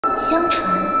相传，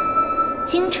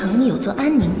京城有座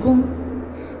安宁宫，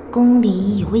宫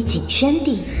里有位景宣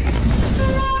帝，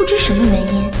不知什么原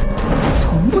因，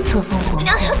从不册封皇后。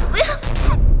不要！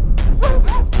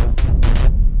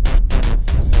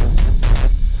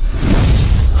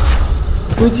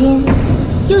如今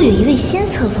又有一位先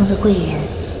册封的贵人，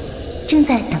正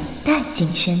在等待景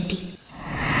宣帝。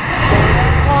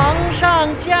皇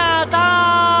上驾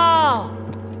到！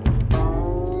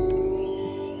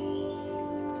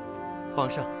皇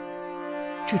上，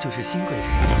这就是新贵人。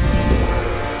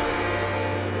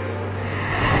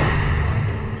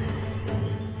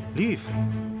丽妃，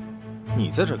你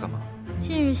在这儿干嘛？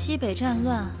近日西北战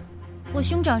乱，我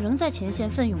兄长仍在前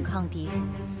线奋勇抗敌。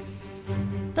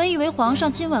本以为皇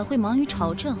上今晚会忙于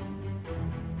朝政，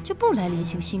就不来临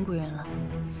幸新贵人了。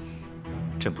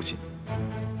朕不信，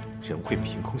人会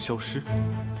凭空消失。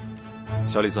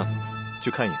小李子，去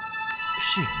看一眼。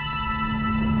是。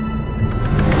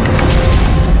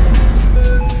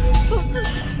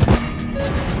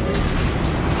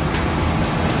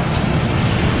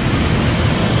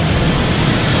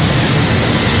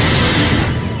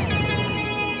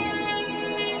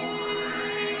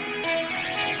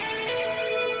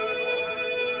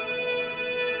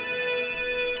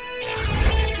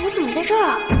在这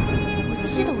儿，我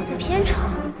记得我在片场，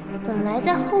本来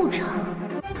在后场，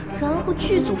然后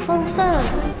剧组放饭。啊，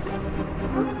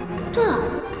对了，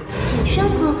景轩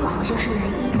哥哥好像是男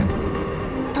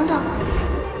一。等等，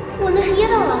我那是噎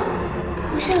到了，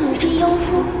好像有一阵妖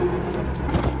风。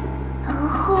然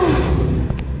后，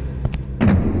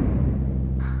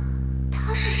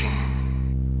他是谁？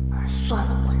算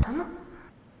了，管他呢。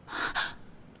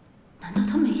难道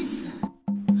他没死？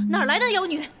哪来的妖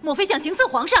女？莫非想行刺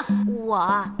皇上？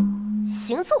我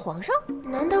行刺皇上？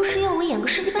难道是要我演个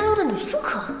世纪败露的女刺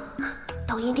客？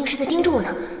导演一定是在盯着我呢。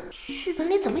剧本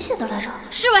里怎么写的来着？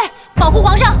侍卫，保护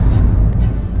皇上！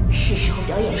是时候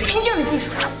表演真正的技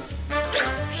术了。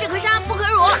士可杀不可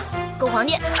辱，狗皇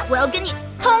帝，我要跟你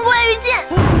同归于尽！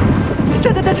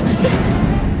这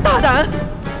大胆！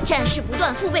战事不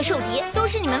断，腹背受敌，都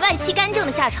是你们外戚干政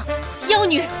的下场。妖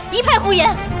女一派胡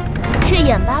言！这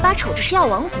眼巴巴瞅着是要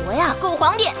亡国呀，狗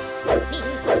皇帝！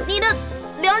你的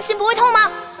良心不会痛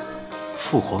吗？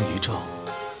父皇遗诏，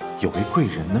有位贵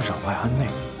人能攘外安内，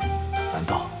难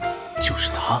道就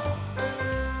是他？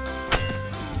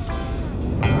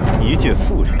一介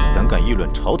妇人胆敢议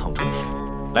论朝堂政事，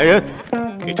来人，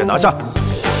给朕拿下！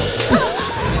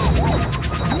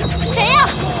谁呀？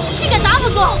竟敢打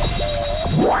本宫！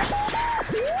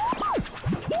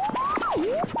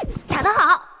打得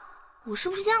好！我是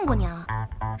不是见过你啊？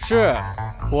是，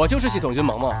我就是系统君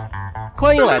萌萌，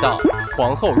欢迎来到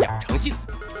皇后养成系。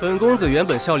本公子原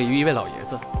本效力于一位老爷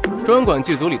子，专管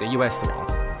剧组里的意外死亡。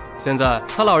现在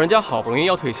他老人家好不容易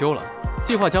要退休了，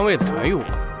计划将位子传于我。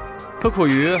可苦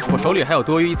于我手里还有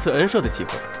多余一次恩赦的机会，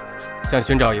想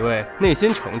寻找一位内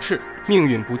心诚挚、命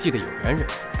运不济的有缘人，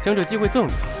将这机会赠予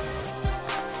他。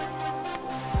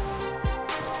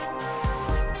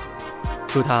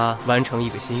祝他完成一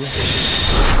个心愿。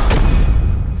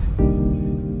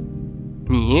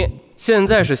你现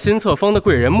在是新册封的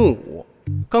贵人木武，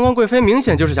刚刚贵妃明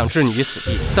显就是想置你于死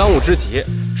地，当务之急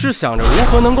是想着如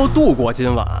何能够度过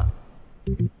今晚。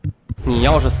你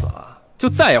要是死了，就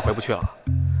再也回不去了。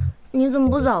你怎么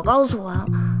不早告诉我啊？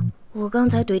我刚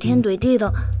才怼天怼地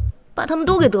的，把他们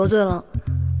都给得罪了。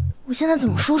我现在怎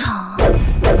么收场啊？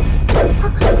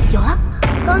有了，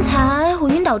刚才我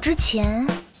晕倒之前，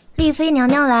丽妃娘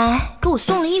娘来给我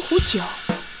送了一壶酒，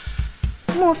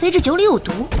莫非这酒里有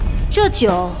毒？这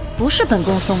酒不是本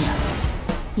宫送的，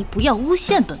你不要诬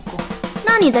陷本宫。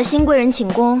那你在新贵人寝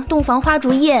宫洞房花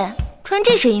烛夜穿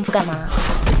这身衣服干嘛？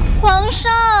皇上，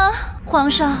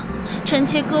皇上，臣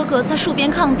妾哥哥在戍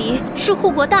边抗敌，是护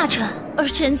国大臣，而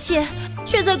臣妾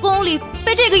却在宫里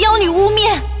被这个妖女污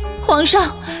蔑。皇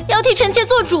上要替臣妾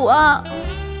做主啊！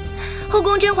后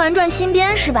宫《甄嬛传》新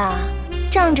编是吧？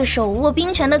仗着手握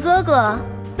兵权的哥哥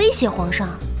威胁皇上，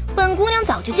本姑娘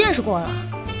早就见识过了。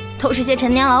都是些陈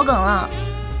年老梗了。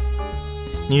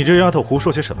你这丫头胡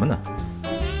说些什么呢？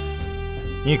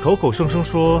你口口声声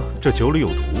说这酒里有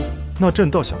毒，那朕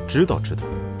倒想知道，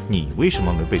你为什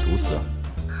么没被毒死啊？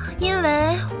因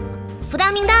为福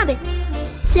大命大呗。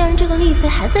既然这个丽妃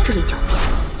还在这里狡辩，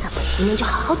那本姑娘就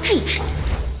好好治一治你。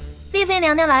丽妃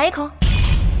娘娘来一口，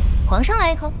皇上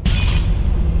来一口。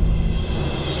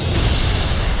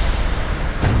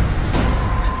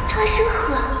他真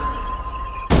狠。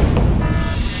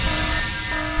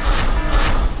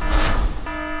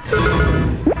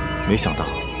没想到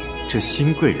这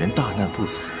新贵人大难不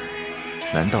死，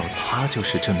难道她就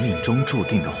是这命中注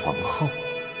定的皇后？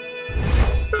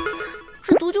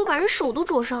这毒酒把人手都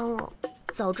灼伤了。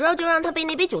早知道就让他被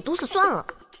那杯酒毒死算了。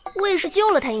我也是救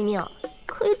了他一命，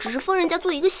可以只是封人家做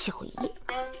一个小姨。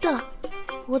对了，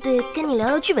我得跟你聊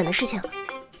聊剧本的事情。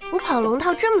我跑龙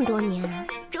套这么多年，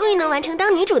终于能完成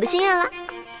当女主的心愿了。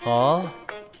哦，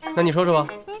那你说说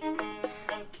吧。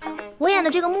我演的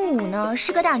这个木舞呢，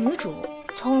是个大女主，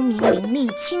聪明伶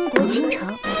俐，倾国倾城。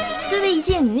虽为一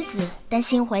介女子，但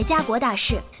心怀家国大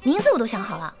事，名字我都想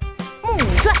好了，《木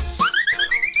舞传》。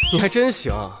你还真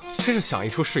行，真是想一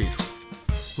出是一出。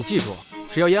你记住，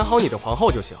只要演好你的皇后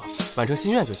就行，完成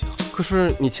心愿就行。可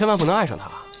是你千万不能爱上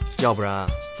她，要不然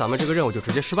咱们这个任务就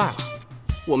直接失败了，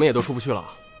我们也都出不去了。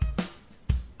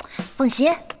放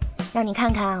心，让你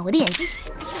看看我的演技。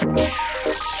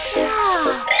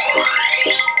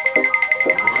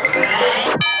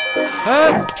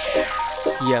哎，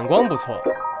眼光不错，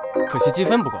可惜积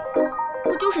分不够。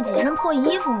不就是几身破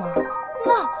衣服吗？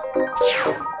哇，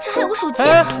这还有个手机。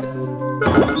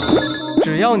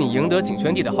只要你赢得景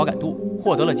轩帝的好感度，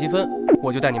获得了积分，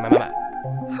我就带你买。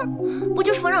哼，不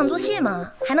就是逢场作戏吗？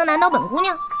还能难倒本姑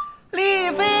娘？丽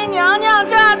妃娘娘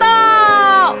驾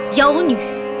到！妖女，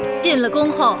进了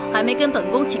宫后还没跟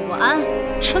本宫请过安，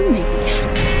真没礼数。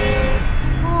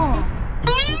哦，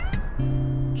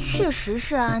确实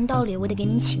是，按道理我得给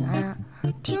你请安。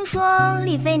听说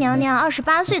丽妃娘娘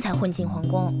28岁才混进皇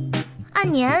宫，按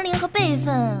年龄和辈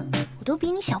分，我都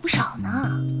比你小不少呢。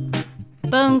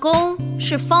本宫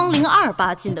是芳龄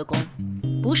28进的宫，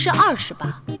不是28，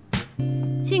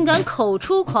竟敢口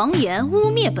出狂言，污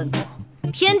蔑本宫！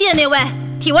偏殿那位，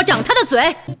替我掌他的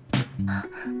嘴！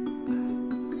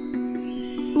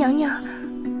娘娘，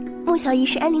穆小姨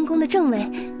是安宁宫的正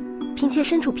位，嫔妾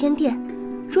身处偏殿，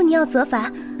若你要责罚，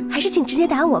还是请直接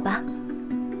打我吧。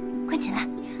快起来！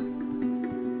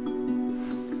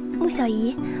穆小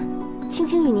姨，青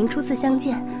青与您初次相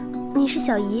见，您是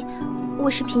小姨，我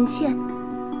是嫔妾，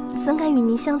怎敢与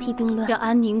您相提并论？这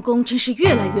安宁宫真是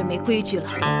越来越没规矩了！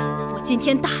我今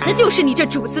天打的就是你这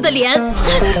主子的脸！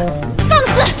放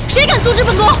肆！谁敢阻止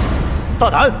本宫？大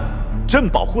胆！朕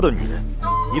保护的女人，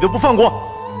你都不放过！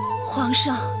皇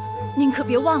上，您可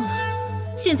别忘了，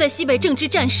现在西北正值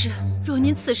战事，若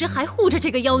您此时还护着这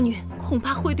个妖女，恐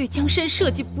怕会对江山社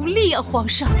稷不利啊！皇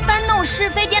上，搬弄是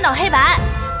非，颠倒黑白，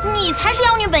你才是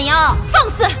妖女本妖！放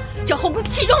肆！这后宫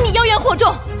岂容你妖言惑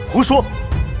众？胡说！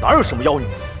哪有什么妖女？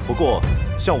不过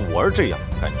像我儿这样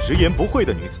敢直言不讳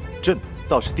的女子，朕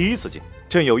倒是第一次见。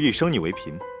朕有意升你为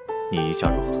嫔，你意下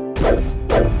如何？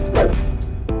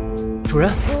主人，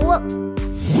我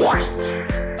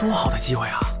多好的机会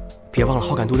啊！别忘了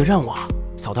好感度的任务啊！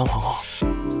早当皇后，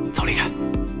早离开。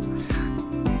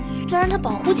虽然他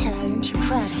保护起来人挺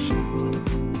帅的，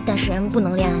但是人不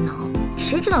能恋爱脑，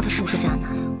谁知道他是不是渣男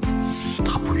啊？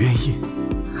他不愿意。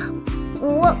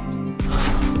我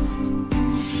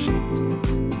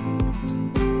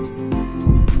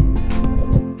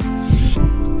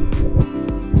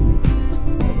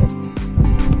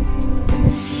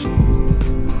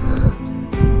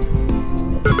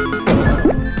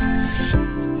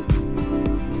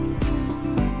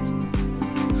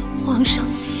皇上，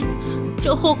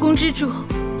这后宫之主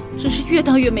真是越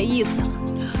当越没意思了。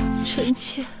臣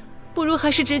妾不如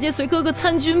还是直接随哥哥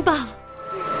参军罢了。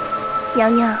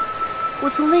娘娘，我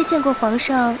从未见过皇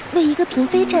上为一个嫔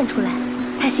妃站出来，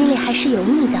他心里还是有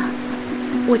你的。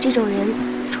我这种人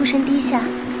出身低下，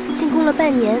进宫了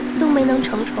半年都没能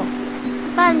承宠。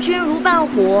伴君如伴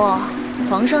虎，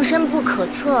皇上深不可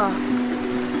测，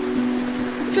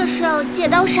这是要借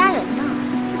刀杀人呢。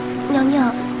娘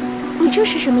娘，你这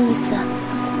是什么意思？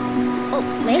哦，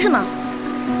没什么。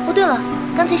哦，对了，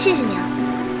刚才谢谢你啊。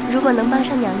如果能帮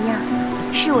上娘娘，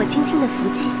是我青青的福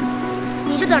气。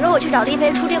你就等着我去找丽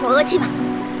妃出这口恶气吧。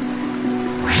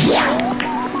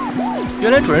原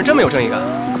来主人这么有正义感。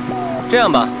这样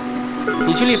吧，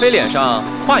你去丽妃脸上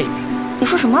画一笔。你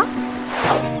说什么？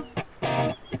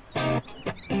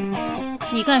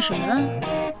你干什么呢？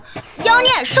妖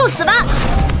孽，受死吧！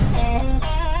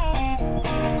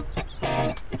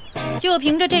就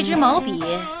凭着这支毛笔，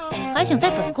还想在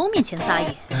本宫面前撒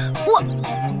野？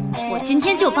我今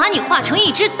天就把你画成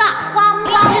一只大花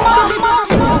猫！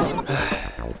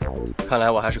看来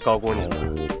我还是高估你了，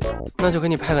那就给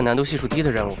你派个难度系数低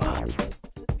的任务吧。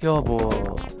要不，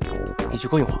你去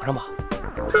勾引皇上吧。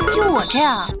就我这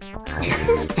样，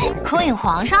勾引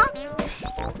皇上？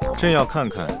朕要看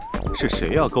看是谁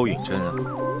要勾引朕啊！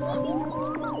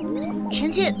臣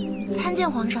妾参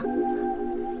见皇上。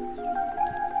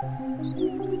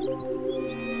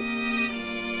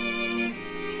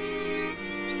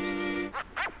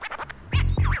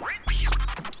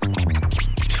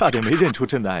差点没认出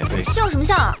朕的爱妃。笑什么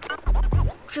笑啊？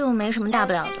这又没什么大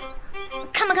不了的。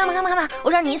看吧看看吧，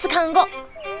我让你一次看个够。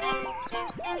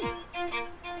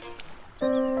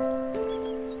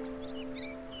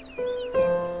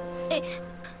哎，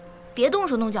别动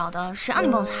手动脚的，谁让你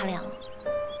帮我擦脸了？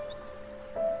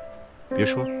别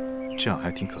说，这样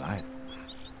还挺可爱的。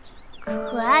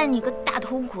可爱你个大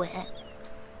头鬼！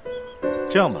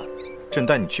这样吧，朕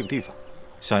带你去个地方，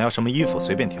想要什么衣服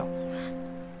随便挑。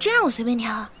真让我随便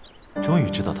挑？终于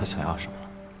知道他想要什么了。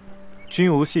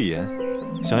君无戏言，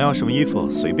想要什么衣服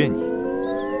随便你。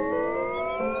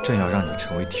朕要让你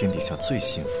成为天底下最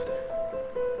幸福的人。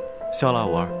笑了，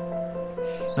五儿。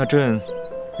那朕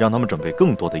让他们准备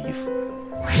更多的衣服。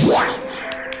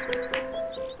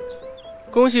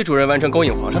恭喜主人完成勾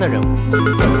引皇上的任务。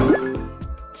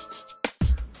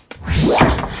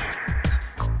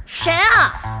谁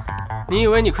啊？你以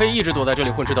为你可以一直躲在这里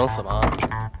混吃等死吗？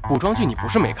古装剧你不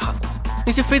是没看过，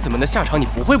那些妃子们的下场你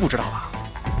不会不知道吧？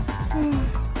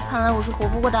看来我是活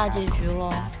不过大结局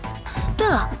了。对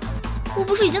了，我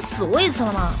不是已经死过一次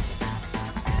了吗？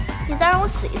你再让我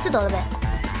死一次得了呗。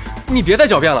你别再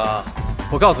狡辩了啊！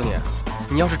我告诉你，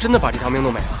你要是真的把这条命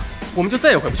弄没了，我们就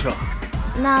再也回不去了。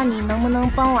那你能不能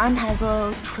帮我安排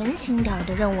个纯情点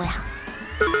的任务呀？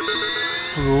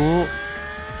不如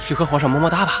去和皇上么么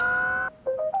哒吧。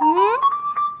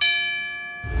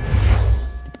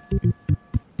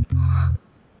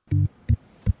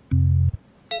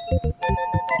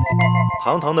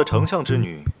堂堂的丞相之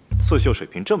女，刺绣水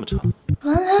平这么差。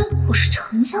原来我是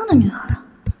丞相的女儿啊，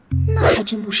那还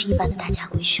真不是一般的大家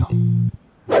闺秀。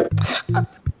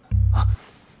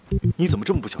你怎么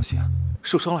这么不小心啊？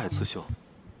受伤了还刺绣？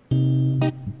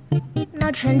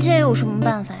那臣妾有什么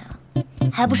办法呀？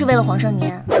还不是为了皇上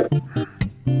您。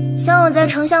像我在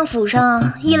丞相府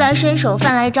上，衣来伸手，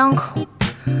饭来张口，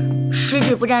十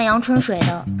指不沾阳春水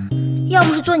的，要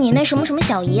不是做你那什么什么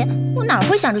小姨，我哪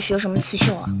会想着学什么刺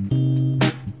绣啊？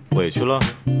委屈了？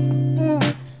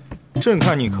朕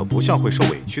看你可不像会受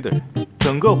委屈的人。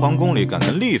整个皇宫里敢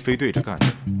跟丽妃对着干的，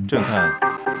朕看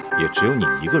也只有你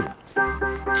一个人。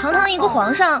堂堂一个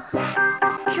皇上，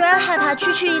居然害怕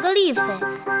区一个丽妃，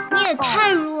你也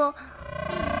太弱。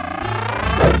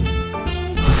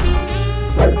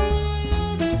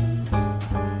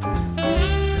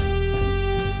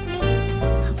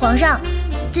皇上，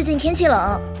最近天气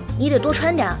冷，你得多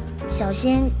穿点，小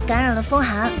心感染了风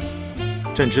寒。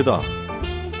朕知道，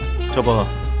这不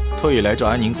特意来这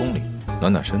安宁宫里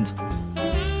暖暖身子。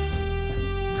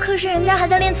可是人家还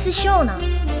在练刺绣呢。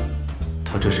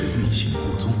他这是欲擒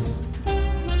故纵。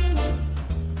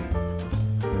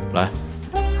来，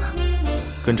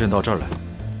跟朕到这儿来。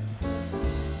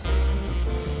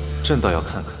朕倒要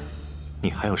看看，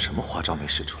你还有什么花招没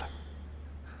使出来。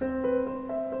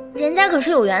人家可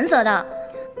是有原则的，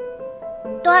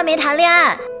都还没谈恋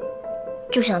爱，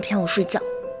就想骗我睡觉。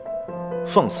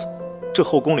放肆！这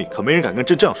后宫里可没人敢跟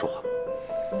朕这样说话。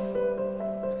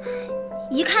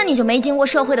一看你就没经过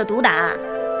社会的毒打，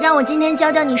让我今天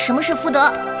教教你什么是妇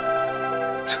德。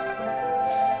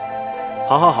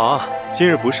好好好，今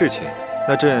日不侍寝，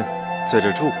那朕在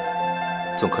这住，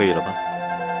总可以了吧？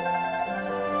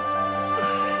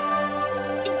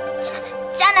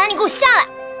渣男，你给我下来！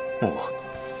木，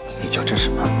你叫朕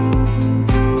什么？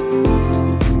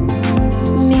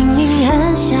明明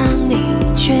很想你，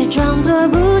却装作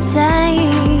不在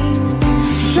意。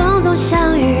匆匆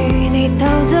相遇，你偷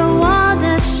走我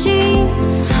的心。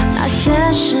那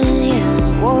些誓言，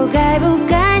我该不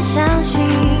该相信？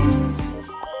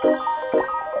哇，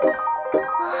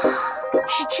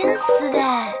是真丝的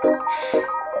哎！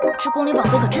这宫里宝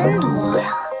贝可真多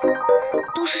呀，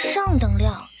都是上等料，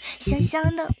香香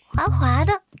的，滑滑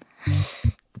的。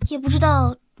也不知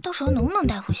道到时候能不能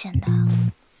带回现代。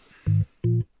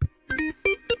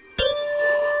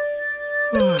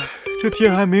这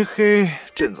天还没黑，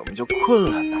朕怎么就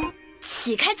困了呢？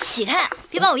起开起开，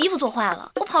别把我衣服做坏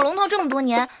了。我跑龙套这么多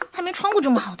年，还没穿过这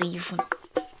么好的衣服呢。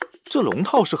这龙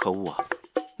套是何物啊？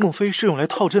莫非是用来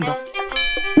套朕的？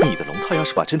你的龙套要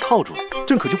是把朕套住了，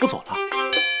朕可就不走了。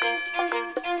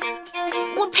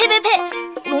我呸！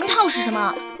龙套是什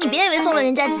么？你别以为送了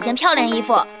人家几件漂亮衣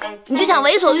服，你就想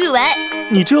为所欲为。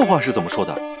你这话是怎么说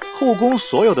的？后宫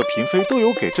所有的嫔妃都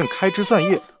有给朕开枝散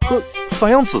叶和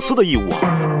繁养子嗣的义务啊！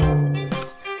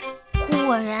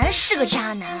果然是个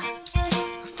渣男，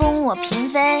封我嫔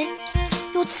妃，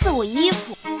又赐我衣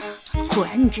服，果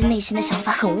然你这内心的想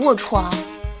法很龌龊啊！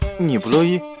你不乐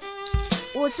意？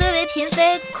我虽为嫔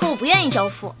妃，可我不愿意交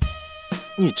付。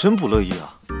你真不乐意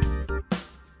啊？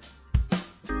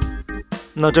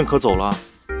那朕可走了。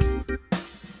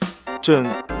朕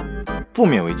不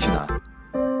勉为其难。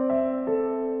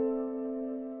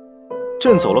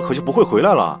朕走了可就不会回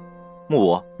来了。木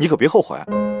武，你可别后悔。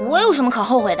我有什么可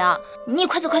后悔的？你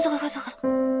快走，快走，快走，快走！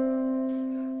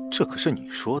这可是你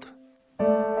说的。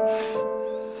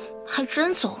还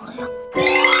真走了呀。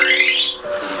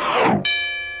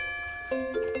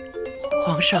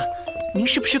皇上，您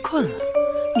是不是困了？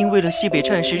您为了西北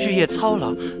战事日夜操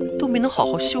劳，都没能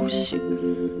好好休息。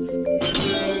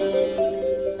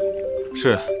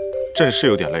是，朕是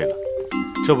有点累了，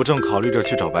这不正考虑着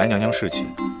去找白娘娘侍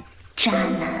寝。渣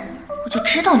男，我就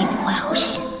知道你不怀好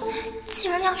心，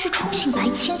竟然要去宠幸白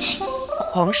青青。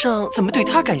皇上怎么对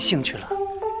她感兴趣了？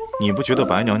你不觉得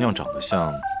白娘娘长得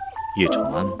像叶长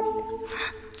安吗？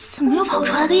怎么又跑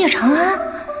出来个叶长安？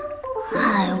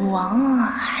海王啊，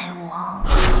海王！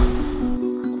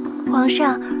皇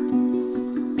上，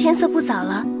天色不早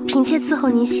了，嫔妾伺候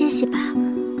您歇息吧。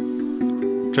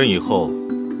朕以后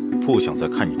不想再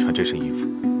看你穿这身衣服。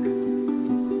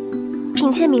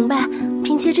嫔妾明白，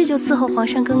嫔妾这就伺候皇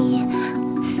上更衣。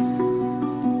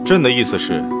朕的意思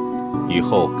是，以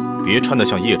后别穿得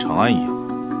像叶长安一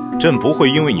样，朕不会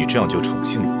因为你这样就宠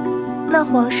幸你。那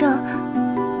皇上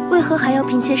为何还要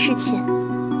嫔妾侍寝？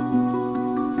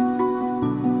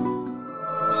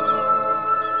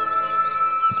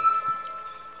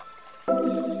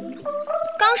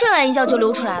刚睡完一觉就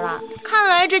溜出来了，看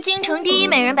来这京城第一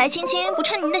美人白青青不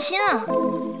称您的心啊！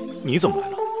你怎么来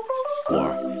了？五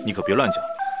儿，你可别乱讲。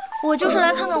我就是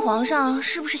来看看皇上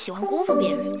是不是喜欢辜负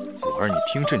别人。五儿，你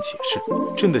听朕解释，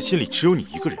朕的心里只有你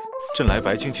一个人。朕来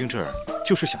白青青这儿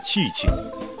就是想气一气你。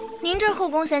您这后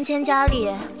宫3000佳丽，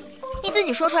你自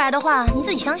己说出来的话，你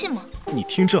自己相信吗？你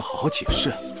听朕好好解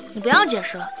释。你不要解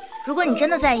释了，如果你真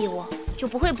的在意我，就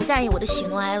不会不在意我的喜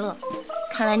怒哀乐。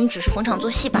看来你只是逢场作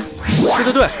戏吧。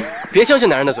对，别相信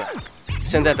男人的嘴。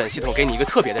现在本系统给你一个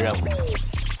特别的任务，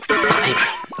打他一巴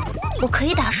掌。我可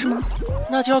以打是吗？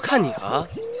那就要看你了。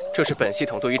这是本系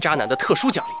统对于渣男的特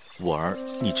殊奖励。五儿，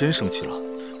你真生气了？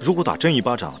如果打朕一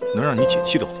巴掌能让你解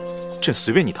气的话，朕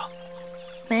随便你打。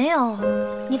没有，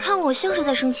你看我像是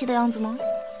在生气的样子吗？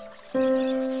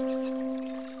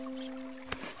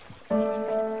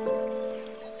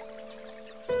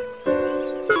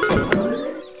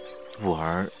五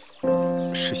儿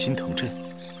是心疼朕？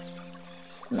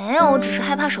没有，我只是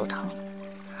害怕手疼。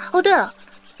哦，对了，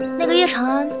那个叶长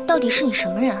安到底是你什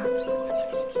么人啊？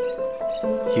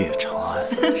叶长安。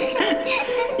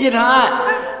叶长安，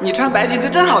你穿白裙子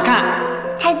真好看。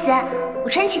太子，我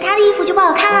穿其他的衣服就不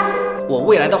好看了。我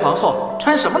未来的皇后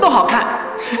穿什么都好看。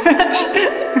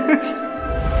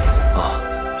啊，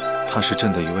她是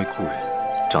朕的一位故人，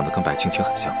长得跟白青青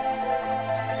很像。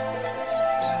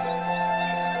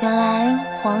原来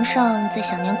皇上在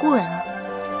想念故人啊。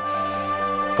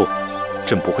不，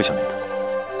朕不会想念他。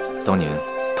当年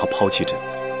他抛弃朕，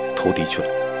投敌去了。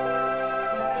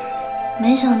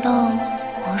没想到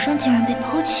皇上竟然被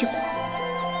抛弃过。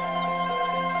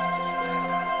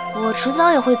我迟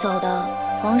早也会走的，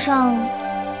皇上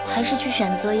还是去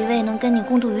选择一位能跟你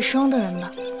共度余生的人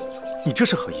吧。你这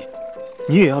是何意？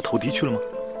你也要投敌去了吗？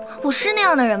我是那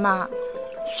样的人吗？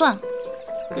算了，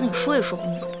跟你说也说不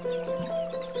明白。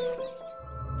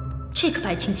这个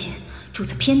白青青住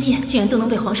在偏殿，竟然都能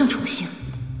被皇上宠幸。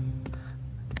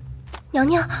娘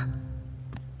娘，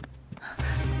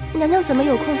娘娘怎么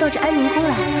有空到这安宁宫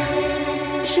来？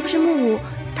是不是木武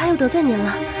他又得罪您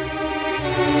了？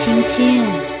青青，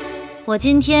我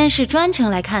今天是专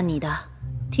程来看你的。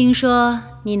听说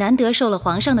你难得受了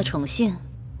皇上的宠幸，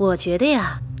我觉得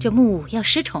呀，这木武要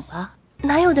失宠了。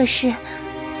哪有的事？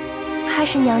怕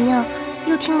是娘娘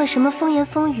又听了什么风言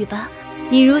风语吧？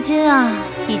你如今啊，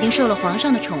已经受了皇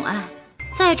上的宠爱，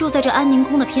再住在这安宁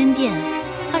宫的偏殿，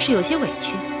怕是有些委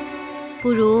屈。不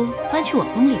如搬去我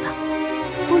宫里吧。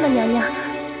不了，娘娘，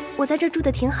我在这住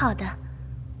的挺好的。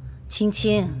青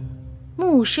青，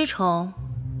木武失宠，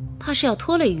怕是要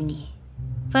拖累于你。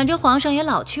反正皇上也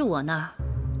老去我那儿，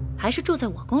还是住在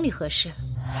我宫里合适。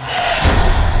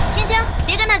青青，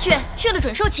别跟他去，去了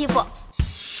准受欺负。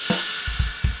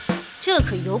这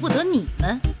可由不得你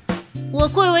们。我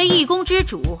贵为一宫之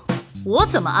主，我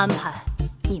怎么安排，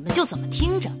你们就怎么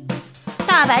听着。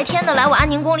大白天的来我安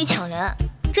宁宫里抢人，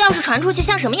这要是传出去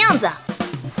像什么样子？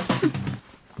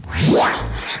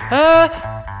哎，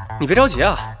你别着急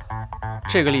啊，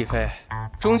这个丽妃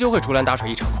终究会竹篮打水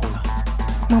一场空的。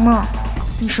萌萌，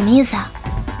你什么意思啊？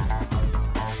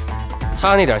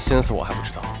她那点心思我还不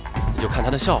知道，你就看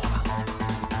她的笑话。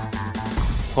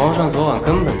皇上昨晚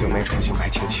根本就没宠幸白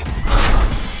青青。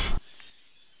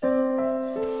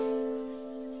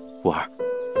五儿，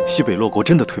西北洛国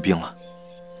真的退兵了。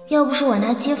要不是我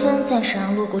拿积分暂时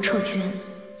让洛国撤军，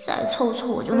再凑凑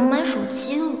我就能买手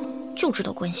机了。就知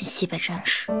道关心西北战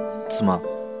事。怎么，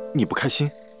你不开心？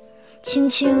青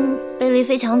青被丽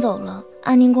妃抢走了，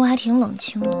安宁宫还挺冷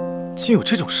清的。竟有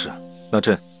这种事？那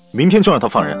朕明天就让他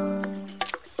放人。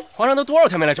皇上都多少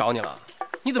天没来找你了，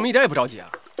你怎么一点也不着急啊？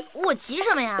我急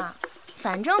什么呀？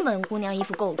反正本姑娘衣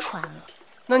服够穿了。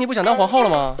那你不想当皇后了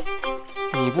吗？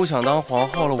你不想当皇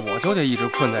后了，我就得一直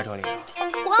困在这里了。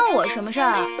关我什么事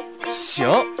儿？行，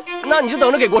那你就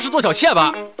等着给国师做小妾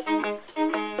吧。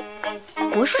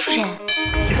国师是谁？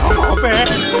小宝贝，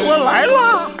我来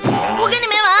了。我跟你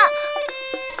没完。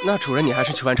那主人，你还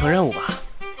是去完成任务吧。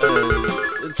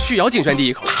去咬景轩第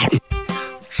一口。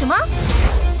什么？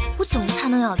我怎么才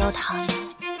能咬到它呢？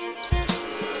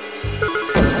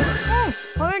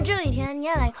皇上，这几天你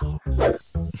也来一口。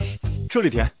这里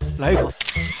甜，来一口。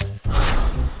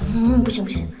不行，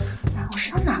我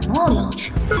上哪儿能奥利奥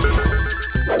去？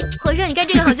皇上，你看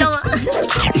这个好笑吗？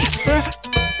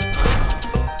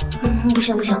不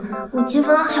行，我积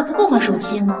分还不够换手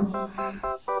机呢。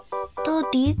到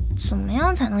底怎么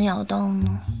样才能咬到呢？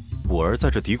我儿在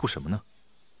这嘀咕什么呢？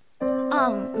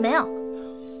没有，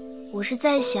我是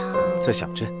在想。在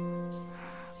想朕？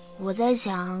我在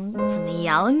想怎么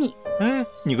咬你。哎，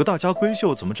你个大家闺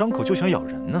秀，怎么张口就想咬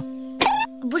人呢？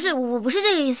不是，我不是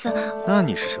这个意思。那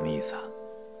你是什么意思啊？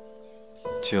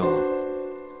就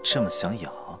这么想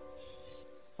咬？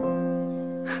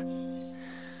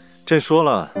朕说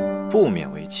了，不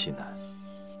勉为其难。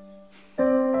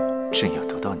朕要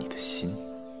得到你的心。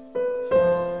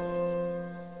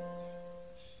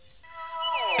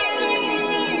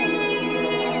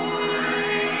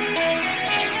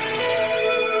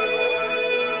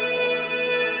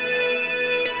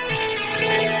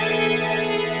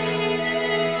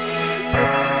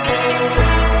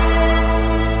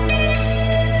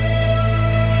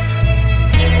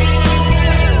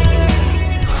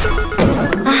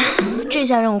这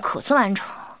项任务可算完成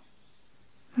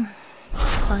了。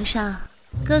皇上，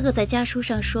哥哥在家书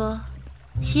上说，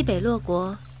西北洛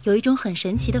国有一种很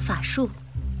神奇的法术，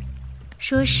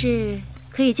说是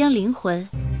可以将灵魂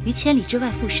于千里之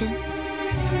外附身。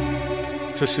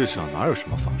这世上哪有什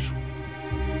么法术？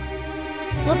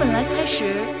我本来开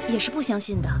始也是不相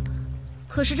信的，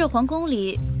可是这皇宫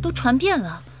里都传遍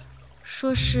了，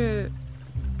说是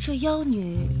这妖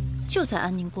女就在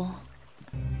安宁宫。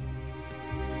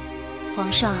皇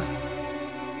上，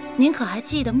您可还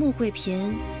记得穆桂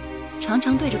嫔常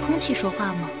常对着空气说话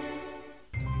吗？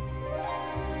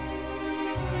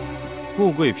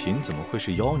穆桂嫔怎么会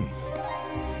是妖女呢？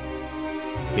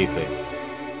丽妃，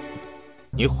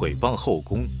你毁谤后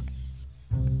宫，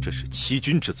这是欺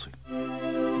君之罪。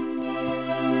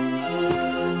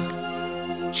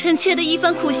臣妾的一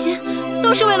番苦心，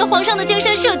都是为了皇上的江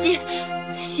山社稷。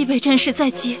西北战事在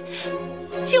即，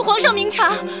请皇上明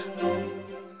察。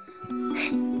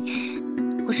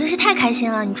我真是太开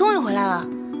心了，你终于回来了。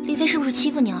丽妃是不是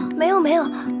欺负你了？没有，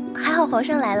还好皇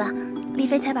上来了，丽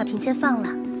妃才把嫔妾放了。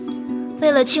为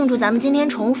了庆祝咱们今天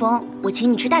重逢，我请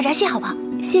你吃大闸蟹，好不好？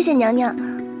谢谢娘娘。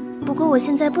不过我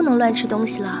现在不能乱吃东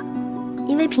西了，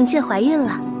因为嫔妾怀孕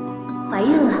了。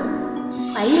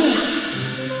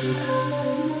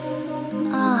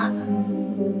啊，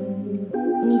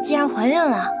你既然怀孕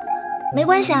了，没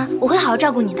关系啊，我会好好照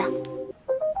顾你的。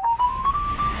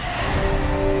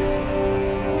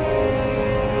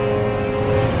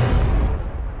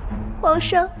皇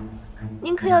上，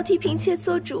您可要替嫔妾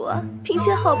做主啊！嫔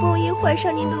妾好不容易怀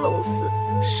上您的龙嗣。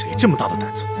谁这么大的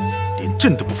胆子，连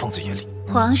朕都不放在眼里？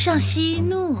皇上息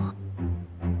怒。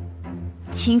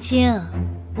青青，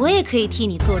我也可以替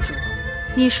你做主。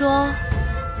你说，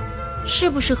是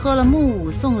不是喝了穆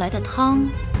武送来的汤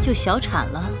就小产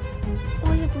了？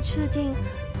我也不确定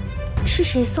是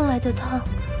谁送来的汤，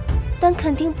但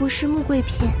肯定不是穆桂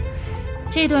嫔。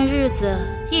这段日子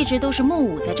一直都是穆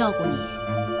武在照顾你。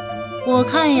我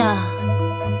看呀，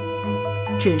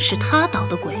准是他捣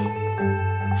的鬼。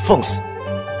放肆！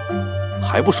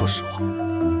还不说实话？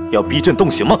要逼朕动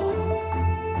刑吗？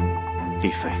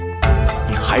丽妃，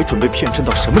你还准备骗朕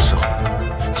到什么时候？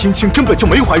青青根本就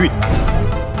没怀孕。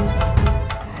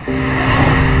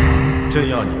朕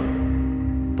要你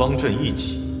帮朕一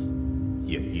起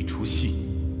演一出戏。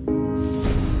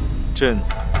朕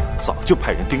早就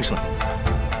派人盯上你。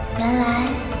原来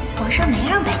皇上没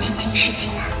让白青青侍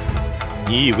寝啊！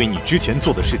你以为你之前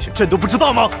做的事情朕都不知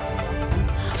道吗？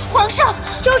皇上，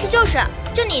就是，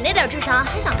就你那点智商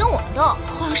还想跟我们斗？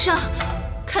皇上，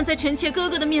看在臣妾哥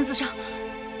哥的面子上，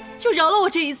就饶了我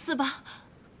这一次吧。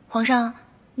皇上，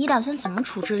你打算怎么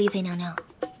处置丽妃娘娘？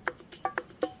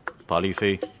把丽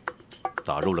妃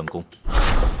打入冷宫。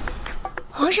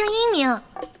皇上英明，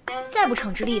再不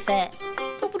惩治丽妃，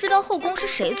都不知道后宫是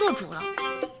谁做主了，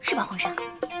是吧，皇上？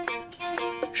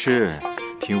是，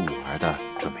听五儿的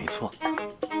准没错。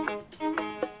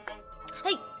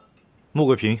哎，穆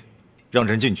桂嫔，让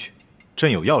人进去。朕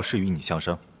有要事与你相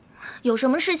商。有什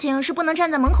么事情是不能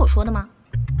站在门口说的吗？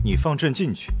你放朕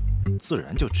进去，自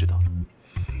然就知道了。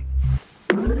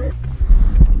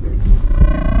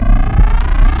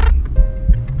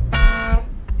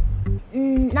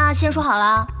那先说好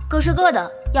了，各睡各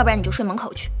的，要不然你就睡门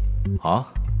口去。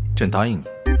好，朕答应你。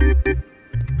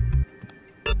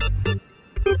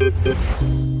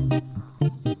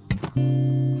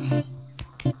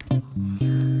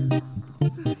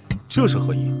这是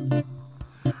何意？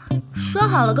说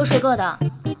好了各睡各的，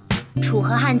楚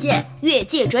河汉界，越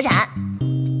界者斩。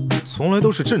从来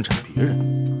都是朕斩别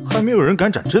人，还没有人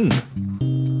敢斩朕呢。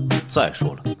再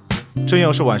说了，朕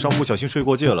要是晚上不小心睡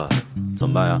过界了，怎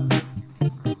么办呀？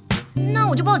那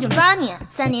我就报警抓你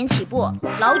，3年起步，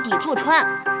牢底坐穿。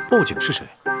报警是谁？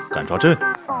敢抓朕？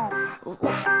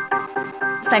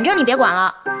反正你别管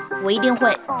了，我一定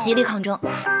会极力抗争。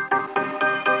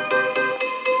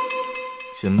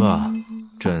行吧，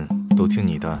朕都听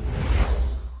你的。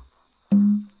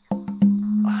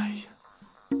哎呀，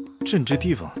朕这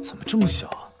地方怎么这么小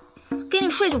啊？给你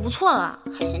睡就不错了，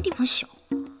还嫌地方小。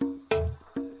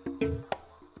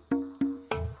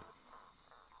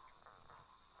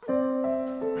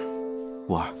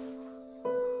五儿，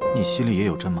你心里也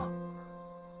有朕吗？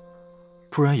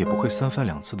不然也不会3番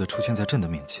2次的出现在朕的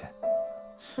面前。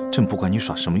朕不管你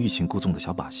耍什么欲擒故纵的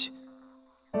小把戏，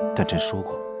但朕说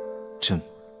过，朕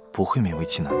不会勉为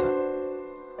其难的。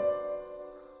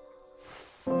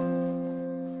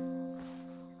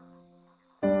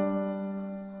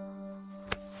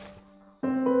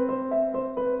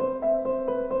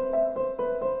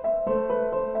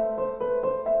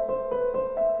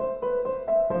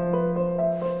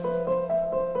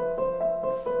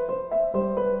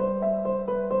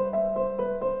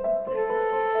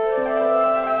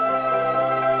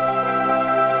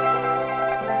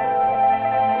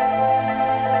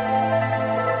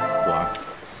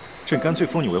朕干脆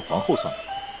封你为皇后算了，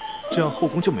这样后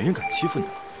宫就没人敢欺负你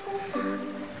了。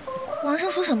皇上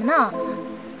说什么呢？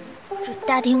这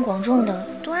大庭广众的，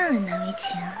多让人难为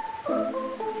情啊！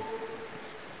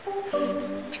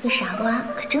这个傻瓜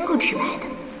可真够直白的。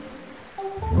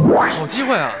好机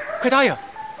会啊，快答应！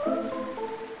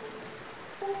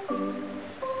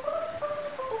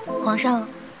皇上，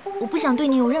我不想对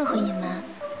你有任何隐瞒。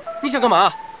你想干嘛？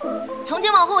从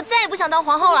今往后再也不想当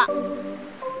皇后了。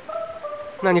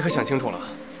那你可想清楚了，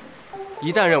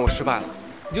一旦任务失败了，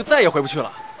你就再也回不去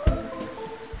了。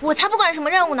我才不管什么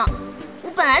任务呢，我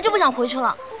本来就不想回去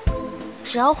了。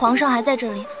只要皇上还在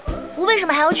这里，我为什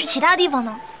么还要去其他地方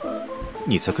呢？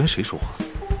你在跟谁说话？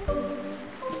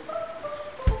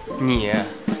你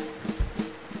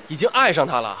已经爱上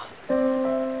他了。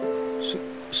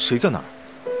谁在哪儿？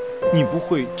你不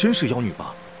会真是妖女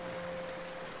吧？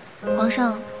皇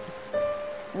上，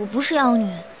我不是妖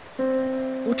女。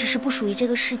我只是不属于这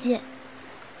个世界。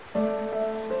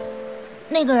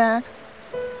那个人，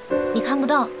你看不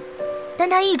到，但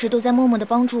他一直都在默默地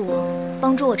帮助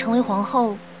我成为皇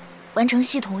后，完成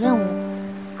系统任务。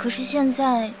可是现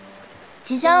在，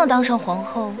即将要当上皇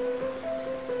后，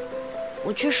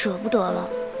我却舍不得了。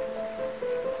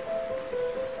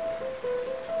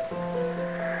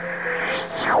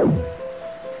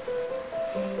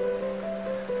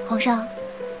皇上。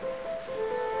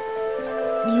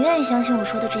你愿意相信我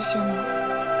说的这些吗？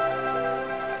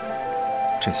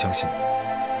朕相信你，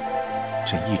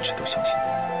朕一直都相信你。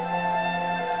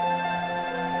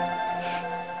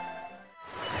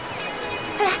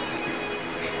快来！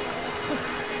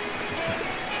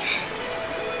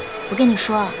我跟你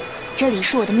说，这里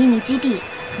是我的秘密基地，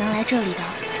能来这里的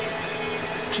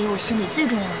只有我心里最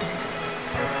重要的人。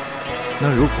那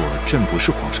如果朕不是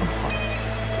皇上的话，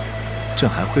朕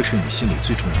还会是你心里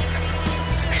最重要的人？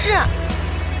是。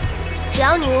只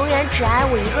要你永远只爱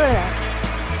我一个人。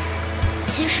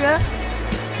其实，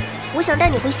我想带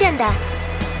你回现代，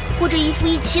过着一夫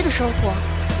一妻的生活。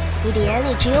你的眼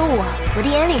里只有我，我的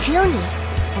眼里只有你，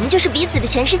我们就是彼此的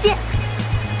全世界。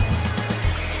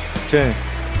朕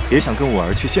也想跟五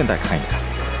儿去现代看一看，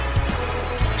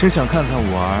真想看看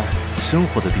五儿生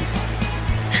活的地方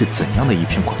是怎样的一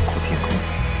片广阔天空。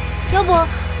要不，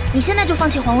你现在就放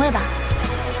弃皇位吧？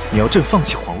你要朕放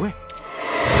弃皇位？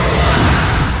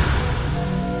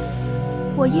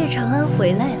我叶长安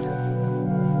回来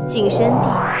了，景宣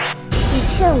帝，你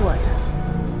欠我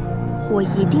的，我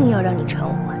一定要让你偿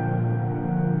还。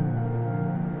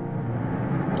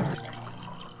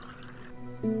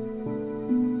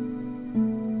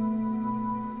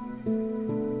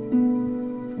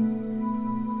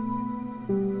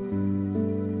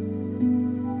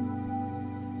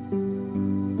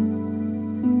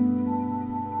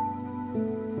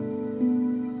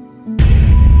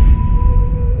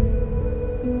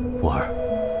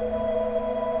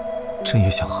朕也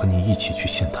想和你一起去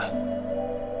献丹，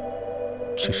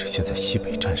只是现在西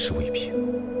北战事未平，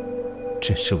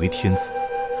朕身为天子，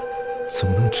怎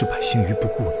么能置百姓于不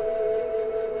顾呢？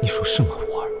你说是吗，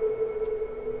吾儿？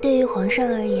对于皇上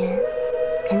而言，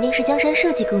肯定是江山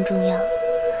社稷更重要，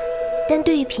但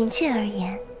对于嫔妾而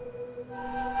言，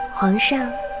皇上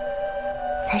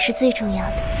才是最重要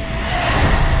的。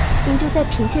您就在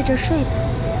嫔妾这儿睡吧。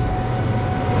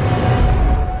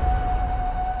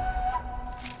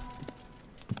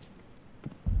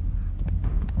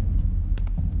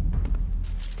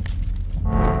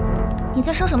你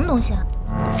在烧什么东西啊？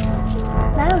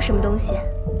哪有什么东西？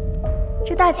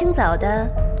这大清早的，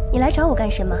你来找我干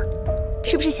什么？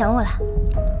是不是想我啦？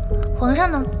皇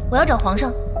上呢？我要找皇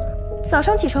上。早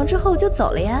上起床之后就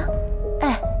走了呀。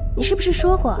哎，你是不是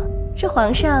说过，这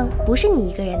皇上不是你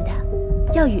一个人的，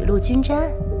要雨露均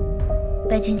沾？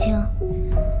白青青，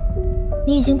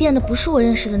你已经变得不是我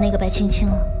认识的那个白青青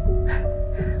了。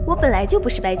我本来就不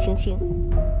是白青青，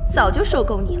早就受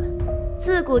够你了。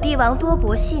自古帝王多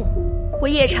薄幸，我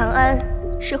叶长安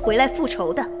是回来复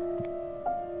仇的。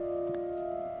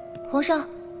皇上，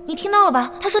你听到了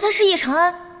吧？他说他是叶长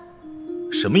安。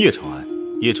什么叶长安？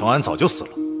叶长安早就死了，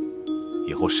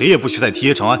以后谁也不许再提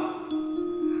叶长安。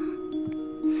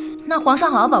那皇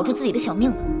上好好保住自己的小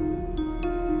命吧。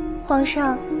皇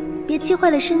上，别气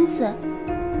坏了身子，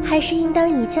还是应当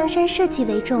以江山社稷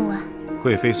为重啊。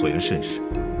贵妃所言甚是，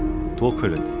多亏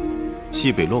了你，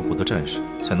西北洛国的战事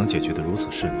才能解决得如此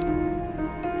顺利。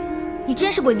你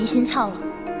真是鬼迷心窍了，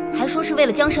还说是为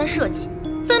了江山社稷，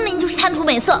分明就是贪图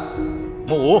美色。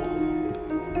木武，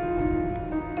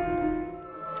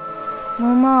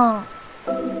萌萌，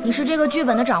你是这个剧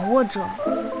本的掌握者，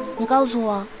你告诉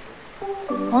我，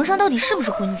皇上到底是不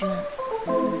是昏君？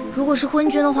如果是昏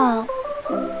君的话，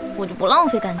我就不浪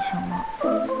费感情了。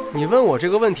你问我这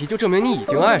个问题，就证明你已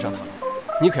经爱上他了。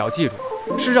你可要记住，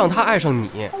是让他爱上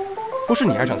你，不是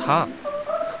你爱上他。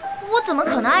我怎么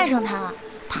可能爱上他？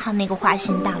他那个花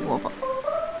心大萝卜。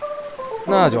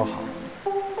那就好，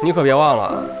你可别忘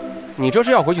了，你这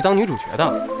是要回去当女主角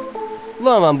的，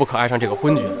万万不可爱上这个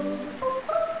昏君。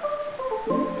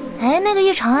哎，那个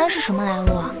叶长安是什么来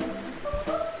路啊？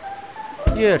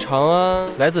叶长安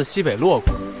来自西北洛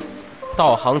国，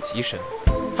道行极深，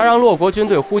他让洛国军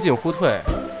队忽进忽退，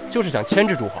就是想牵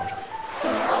制住皇上。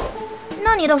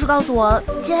那你倒是告诉我，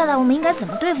接下来我们应该怎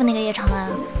么对付那个叶长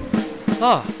安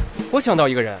啊？我想到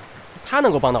一个人，他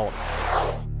能够帮到我们。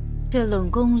这冷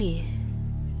宫里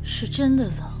是真的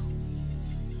冷，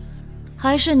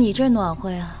还是你这暖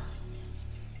和呀？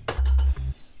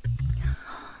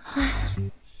唉，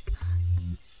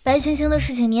白青青的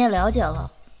事情你也了解了，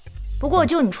不过我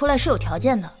救你出来是有条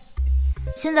件的。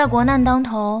现在国难当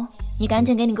头，你赶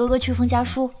紧给你哥哥去封家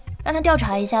书，让他调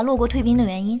查一下洛国退兵的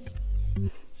原因。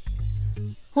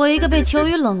我一个被囚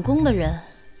于冷宫的人，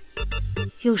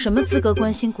有什么资格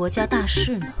关心国家大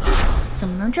事呢？怎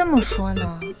么能这么说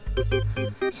呢？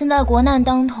现在国难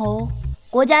当头，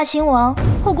国家兴亡，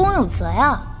后宫有责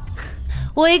呀。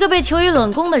我一个被囚于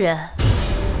冷宫的人，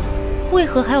为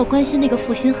何还要关心那个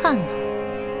负心汉呢？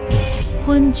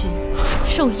昏君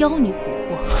受妖女蛊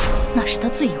惑，那是他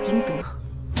罪有应得。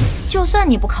就算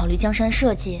你不考虑江山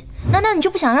社稷，难道你就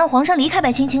不想让皇上离开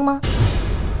白青青吗？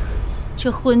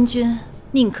这昏君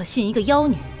宁可信一个妖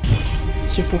女，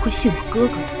也不会信我哥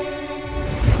哥的。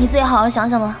你自己好好想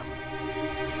想吧。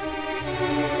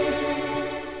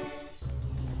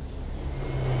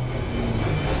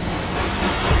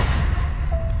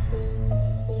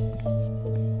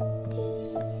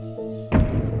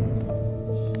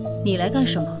你来干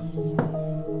什么？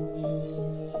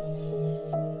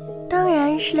当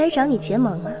然是来找你结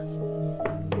盟啊。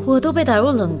我都被打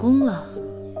入冷宫了，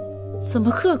怎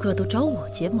么个个都找我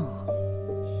结盟？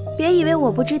别以为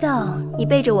我不知道你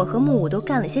背着我和木武都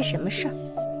干了些什么事儿。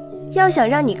要想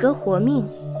让你哥活命，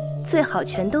最好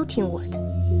全都听我的。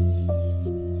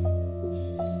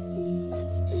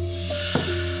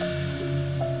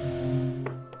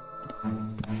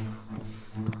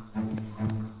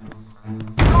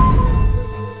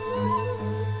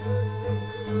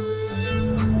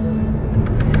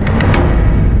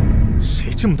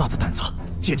谁这么大的胆子，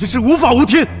简直是无法无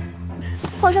天！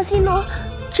皇上息怒，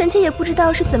臣妾也不知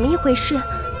道是怎么一回事，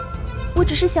我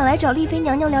只是想来找丽妃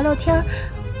娘娘聊聊天，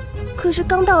可是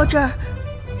刚到这儿，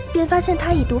便发现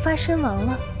她已毒发身亡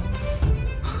了。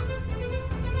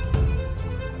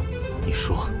你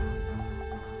说，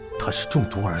她是中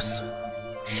毒而死？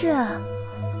是啊，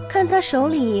看她手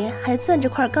里还攥着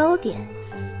块糕点，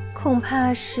恐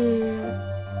怕是……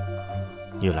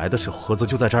你来的时候盒子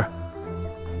就在这儿？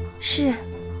是，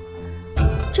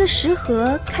这食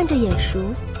盒看着眼熟，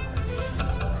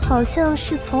好像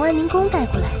是从安宁宫带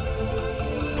过来。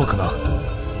不可能，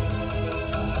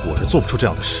我是做不出这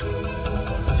样的事。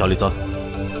小李子，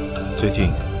最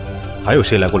近还有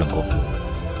谁来过冷宫？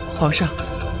皇上，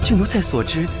据奴才所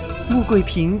知，穆桂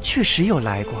平确实有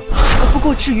来过，不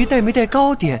过至于带没带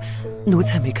糕点，奴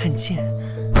才没看见。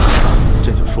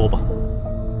朕就说吧，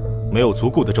没有足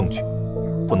够的证据，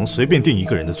不能随便定一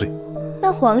个人的罪。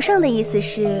那皇上的意思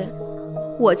是，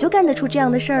我就干得出这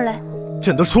样的事儿来？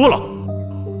朕都说了，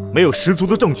没有十足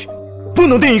的证据，不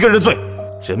能定一个人的罪。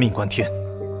人命关天，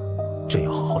朕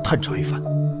要好好探查一番。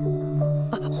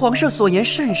皇上所言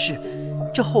甚是，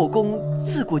这后宫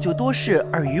自古就多是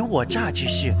尔虞我诈之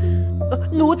事，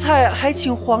奴才还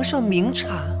请皇上明察。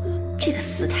这个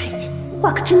死太监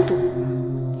话可真多，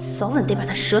早晚得把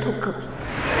他舌头割了。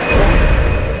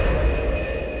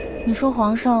你说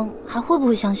皇上还会不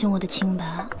会相信我的清白？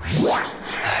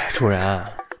主人，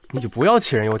你就不要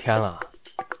杞人忧天了。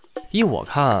依我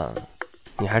看，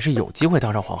你还是有机会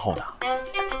当上皇后的。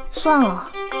算了，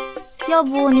要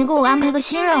不你给我安排个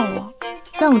新任务，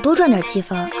让我多赚点积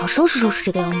分，好收拾收拾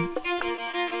这个妖女。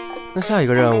那下一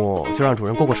个任务就让主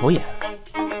人过过手瘾，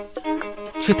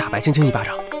去打白青青一巴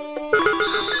掌。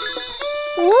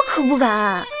我可不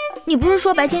敢！你不是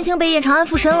说白青青被叶长安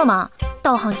附身了吗？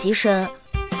道行极深，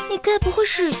你该不会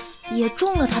是也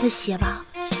中了他的邪吧？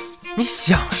你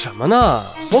想什么呢？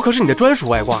我可是你的专属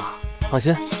外挂，放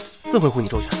心，自会护你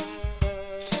周全。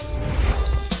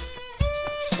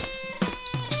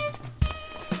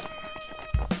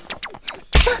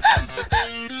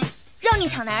让你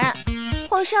抢男人！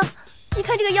皇上，你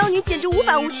看这个妖女简直无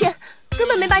法无天，根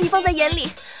本没把你放在眼里。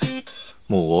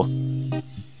木无，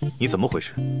你怎么回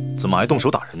事？怎么还动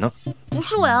手打人呢？不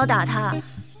是我要打他，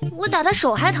我打他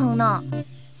手还疼呢。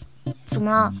怎么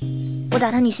了？我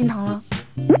打他你心疼了？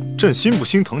朕心不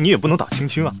心疼你也不能打青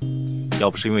青啊！要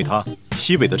不是因为他，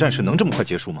西北的战事能这么快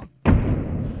结束吗？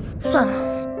算了，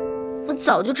我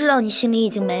早就知道你心里已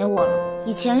经没我了。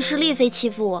以前是丽妃欺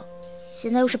负我，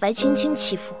现在又是白青青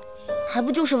欺负我，还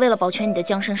不就是为了保全你的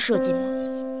江山社稷吗？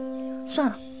算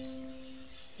了，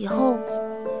以后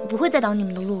我不会再挡你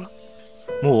们的路了。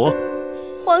木无，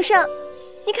皇上，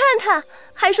你看他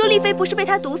还说丽妃不是被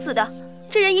他毒死的，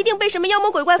这人一定被什么妖魔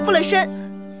鬼怪附了身。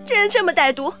这人这么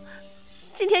歹毒，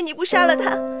今天你不杀了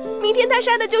他，明天他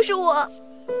杀的就是我。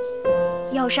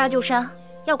要杀就杀，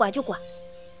要剐就剐，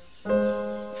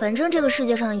反正这个世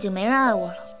界上已经没人爱我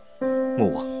了。木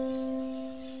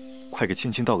无，快给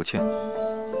青青道个歉，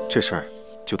这事儿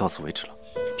就到此为止了。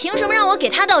凭什么让我给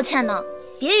他道歉呢？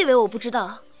别以为我不知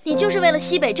道，你就是为了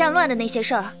西北战乱的那些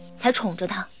事儿才宠着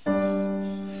他。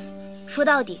说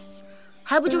到底，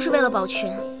还不就是为了保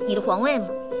全你的皇位吗？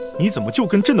你怎么就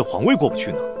跟朕的皇位过不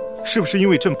去呢？是不是因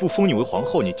为朕不封你为皇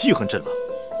后，你记恨朕了？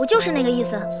我就是那个意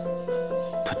思。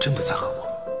他真的在恨我。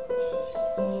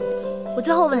我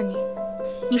最后问你，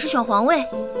你是选皇位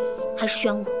还是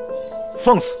选我？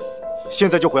放肆！现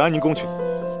在就回安宁宫去，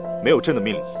没有朕的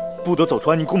命令，不得走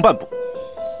出安宁宫半步。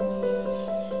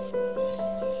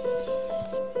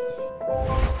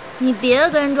你别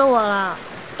跟着我了，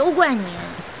都怪你！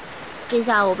这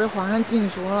下我被皇上禁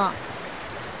足了。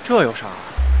这有啥？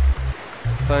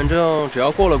反正只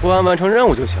要过了关，完成任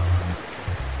务就行了。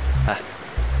哎，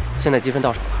现在积分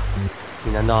到手了，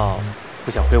你难道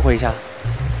不想挥霍一下？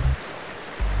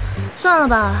算了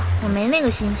吧，我没那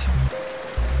个心情。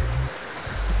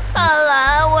看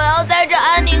来我要在这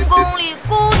安宁宫里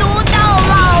孤独到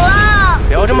老了。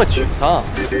不要这么沮丧，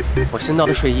我新到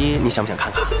的睡衣你想不想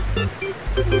看看？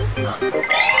啊！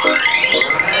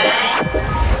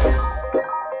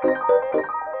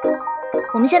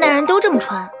我们现代人都这么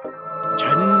穿。臣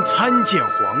参见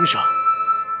皇上，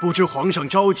不知皇上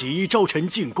着急召臣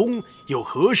进宫，有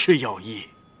何事要议？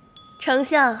丞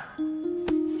相，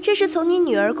这是从你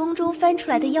女儿宫中翻出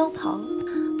来的妖袍，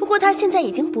不过她现在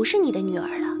已经不是你的女儿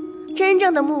了。真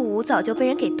正的木无早就被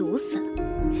人给毒死了，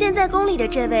现在宫里的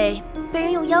这位被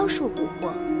人用妖术蛊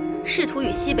惑，试图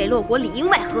与西北洛国里应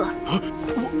外合。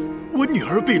我女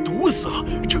儿被毒死了，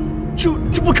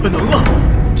这不可能啊！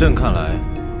朕看来，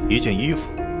一件衣服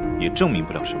也证明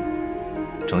不了什么。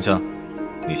丞相，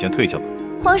你先退下吧。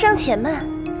皇上且慢，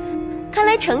看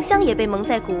来丞相也被蒙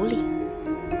在鼓里。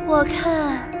我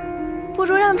看，不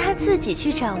如让他自己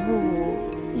去找木无，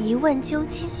一问究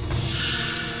竟。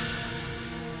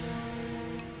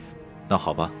那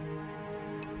好吧。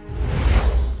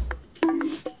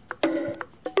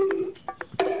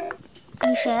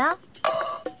你谁啊？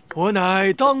我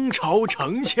乃当朝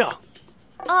丞相。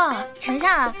哦，丞相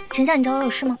啊，丞相，你找我有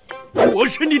事吗？我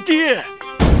是你爹。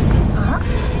啊？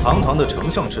堂堂的丞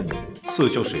相是你，刺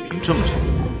绣水平这么差。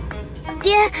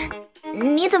爹，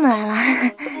你怎么来了？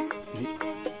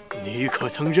你你可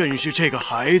曾认识这个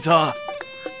孩子？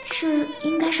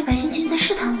应该是白青青在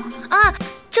试探我啊！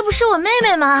这不是我妹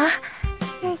妹吗？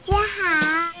姐姐好。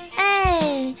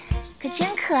哎，可真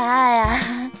可爱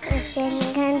啊！姐姐，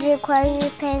你看这块玉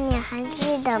佩，你还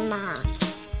记得吗？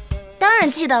当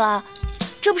然记得了，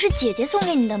这不是姐姐送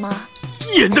给你的吗？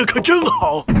演得可真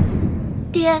好。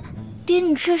爹，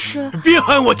你这是……别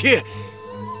喊我爹，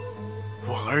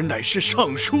我儿乃是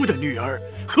尚书的女儿，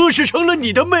何时成了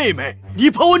你的妹妹？你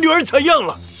把我女儿怎样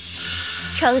了？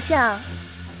丞相，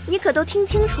你可都听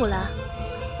清楚了，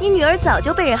你女儿早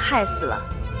就被人害死了。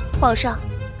皇上，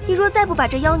你若再不把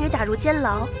这妖女打入监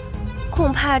牢，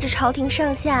恐怕这朝廷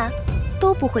上下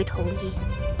都不会同意。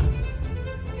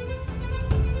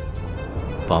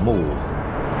把木武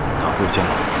打入监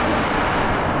牢。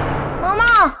萌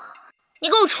萌，你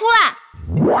给我出来！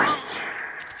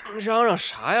嚷嚷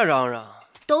啥呀嚷嚷？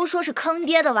都说是坑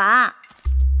爹的娃，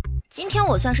今天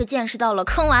我算是见识到了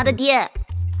坑娃的爹。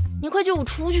你快救我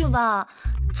出去吧，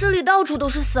这里到处都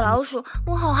是死老鼠，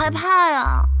我好害怕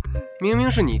呀！明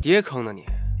明是你爹坑的你，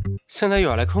现在又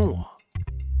要来坑我，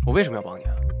我为什么要帮你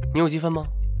啊？你有积分吗？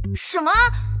什么？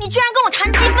你居然跟我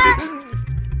谈积分？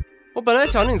我本来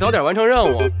想着你早点完成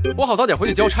任务，我好早点回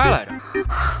去交差来着。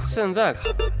现在看，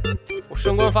我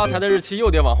升官发财的日期又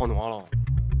得往后挪了。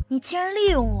你竟然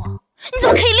利用我！你怎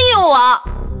么可以利用我？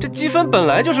这积分本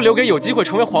来就是留给有机会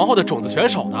成为皇后的种子选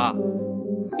手的。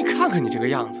你看看你这个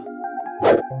样子，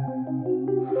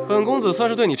本公子算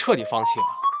是对你彻底放弃了。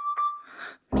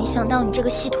没想到你这个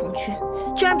系统君，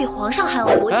居然比皇上还要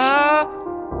薄情！哎，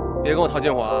别跟我套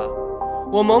近乎啊！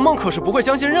我萌萌可是不会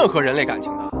相信任何人类感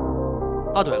情的。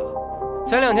啊，对了，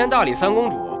前2天大理三公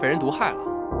主被人毒害了，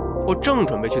我正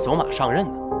准备去走马上任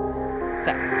呢。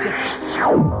再见。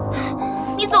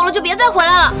你走了就别再回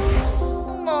来了。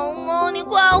萌萌，你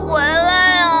快回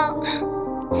来呀！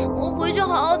我回去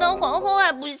好好当皇后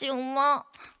还不行吗？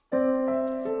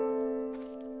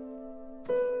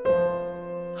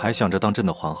还想着当朕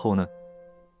的皇后呢？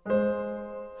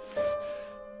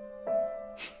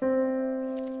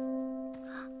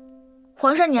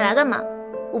皇上，你来干嘛？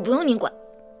我不用你管。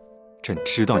朕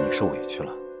知道你受委屈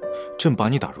了，朕把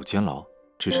你打入监牢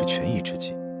只是权宜之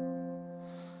计。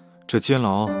这监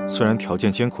牢虽然条件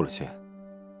艰苦了些，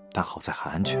但好在还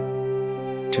安全。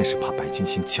朕是怕白青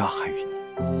青加害于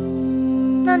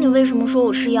你。那你为什么说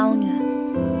我是妖女？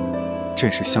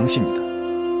朕是相信你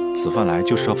的，此番来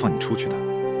就是要放你出去的。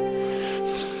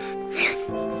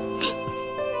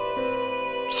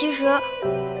其实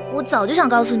我早就想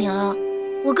告诉你了，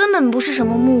我根本不是什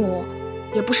么木武，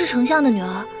也不是丞相的女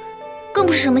儿，更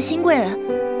不是什么新贵人，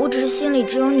我只是心里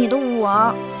只有你的武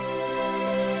儿。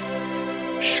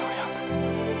傻丫头，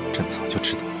朕早就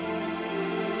知道了。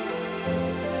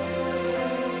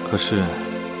可是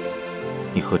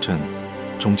你和朕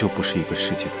终究不是一个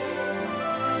世界的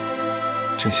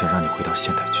人，朕想让你回到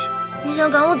现代去。你想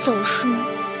赶我走是吗？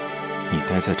你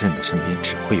待在朕的身边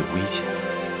只会有危险，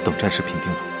等战事平定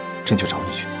了，朕就找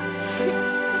你去。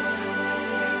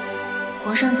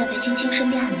皇上在白青青身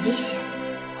边很危险，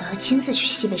我要亲自去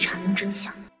西北查明真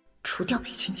相，除掉白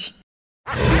青青。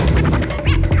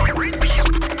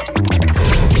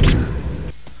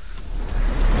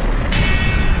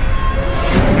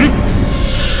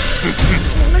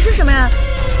你们是什么人？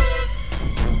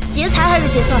劫财还是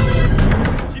劫色？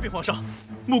启禀皇上，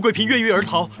穆桂嫔越狱而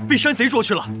逃，被山贼捉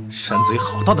去了。山贼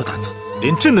好大的胆子，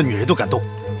连朕的女人都敢动。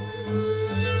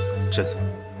朕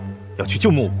要去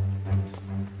救穆武。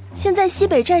现在西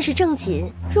北战事正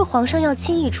紧，若皇上要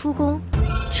轻易出宫，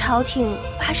朝廷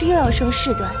怕是又要生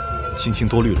事端。青青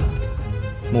多虑了，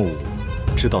穆武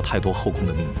知道太多后宫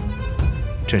的秘密，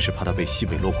朕是怕他被西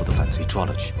北落国的反贼抓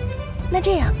了去。那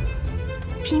这样，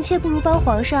嫔妾不如帮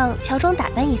皇上乔装打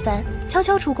扮一番，悄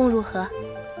悄出宫如何？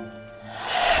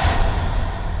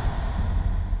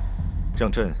让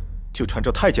朕就穿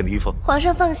着太监的衣服。皇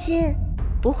上放心，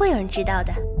不会有人知道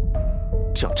的。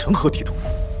这样成何体统？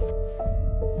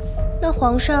那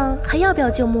皇上还要不要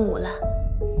救穆武了？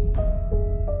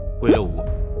为了我，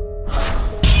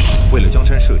为了江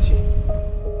山社稷，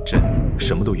朕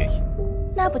什么都愿意。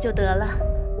那不就得了？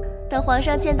等皇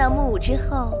上见到穆武之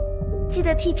后，记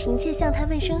得替嫔妾向他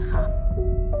问声好。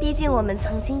毕竟我们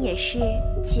曾经也是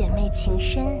姐妹情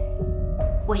深。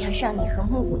我要让你和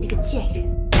穆武那个贱人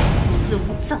死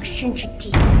无葬身之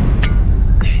地。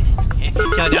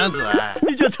小娘子，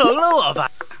你就从了我吧。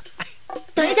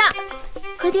等一下，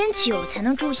喝点酒才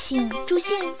能助兴，助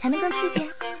兴才能更刺激。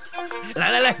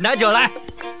来，拿酒来。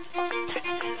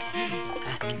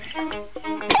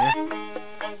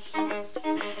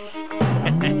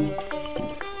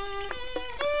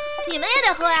你们也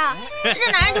得喝呀，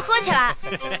是男人就喝起来。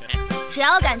只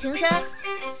要感情深，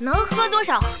能喝多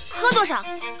少喝多少。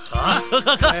啊！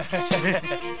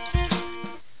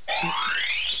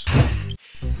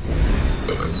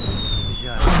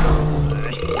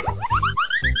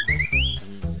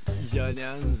小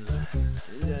娘子，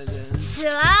起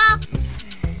来啊！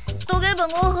都给本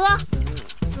宫喝，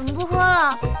怎么不喝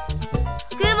了？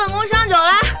给本宫上酒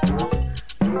来！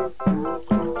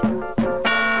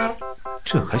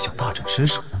朕还想大展身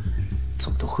手呢，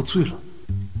怎么都喝醉了？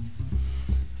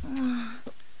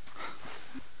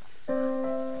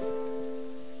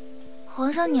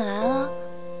皇上你来了，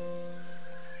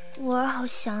我儿好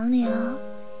想你啊！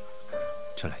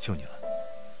朕来救你了。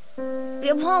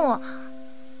别碰我，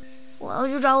我要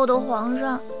去找我的皇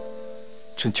上。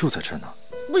朕就在这儿呢。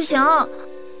不行，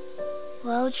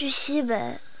我要去西北，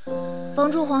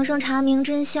帮助皇上查明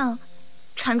真相，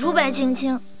铲除白青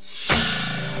青。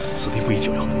此地不宜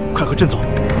久留，快和朕走。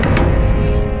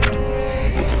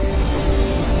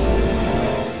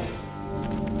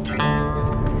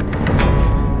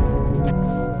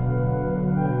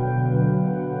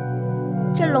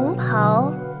这龙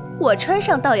袍我穿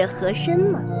上倒也合身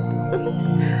嘛。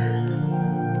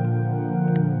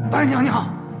白娘娘，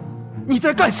你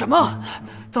在干什么？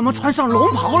怎么穿上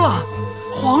龙袍了？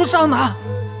皇上呢？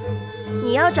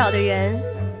你要找的人，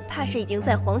怕是已经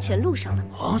在黄泉路上了。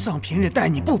皇上平日待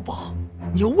你不薄，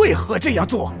你又为何这样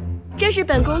做？这是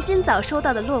本宫今早收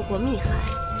到的洛国密函。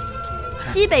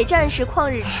西北战事旷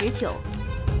日持久，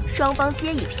双方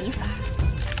皆已疲乏。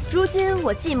如今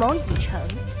我计谋已成，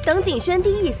等景宣帝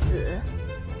一死，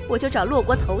我就找洛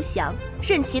国投降，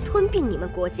任其吞并你们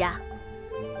国家。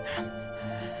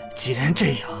既然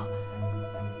这样，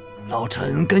老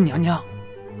臣跟娘娘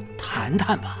谈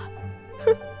谈吧。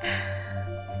哼，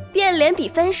变脸比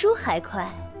翻书还快，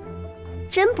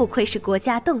真不愧是国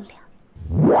家栋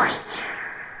梁。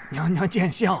娘娘见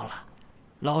笑了，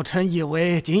老臣以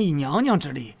为仅以娘娘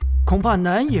之力，恐怕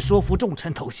难以说服众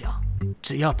臣投降。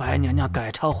只要白娘娘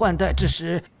改朝换代之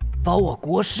时，保我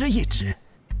国师一职，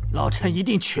老臣一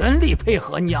定全力配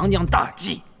合娘娘大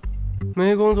计。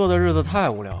没工作的日子太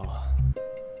无聊了，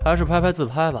还是拍拍自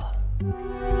拍吧。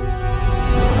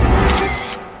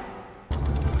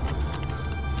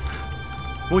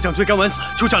末将罪该万死，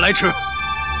救驾来迟。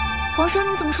皇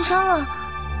上，你怎么受伤了？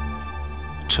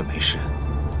朕没事，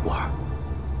婉儿，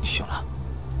你醒了。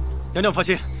娘娘放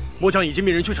心，末将已经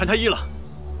命人去传太医了。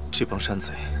这帮山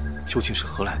贼究竟是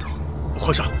何来头？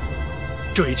皇上，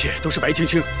这一切都是白青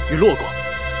青与洛国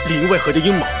里应外合的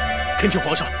阴谋。恳请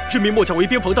皇上任命末将为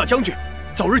边防大将军，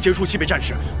早日结束西北战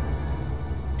事。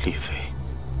丽妃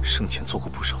生前做过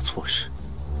不少错事，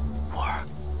婉儿，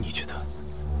你觉得？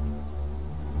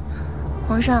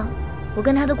皇上，我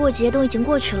跟他的过节都已经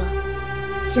过去了，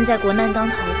现在国难当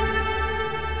头，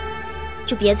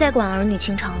就别再管儿女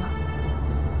情长了，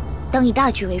当以大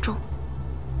局为重。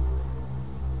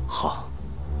好，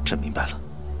朕明白了。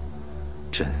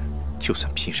朕就算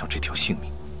拼上这条性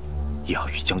命，也要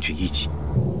与将军一起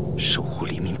守护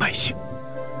黎民百姓。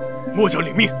末将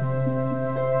领命。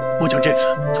末将这次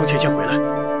从前线回来，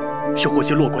是获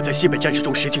悉洛国在西北战事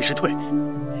中时进时退，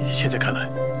现在看来，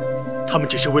他们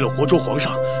只是为了活捉皇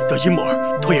上的阴谋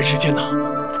而拖延时间呢。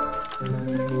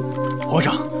皇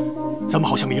上，咱们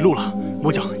好像迷路了，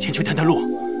末将前去探探路。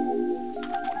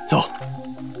走。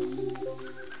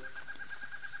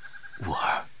婉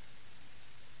儿，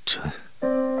朕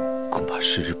恐怕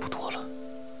时日不多了。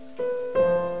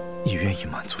你愿意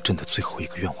满足朕的最后一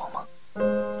个愿望吗？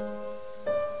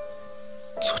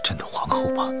做朕的皇后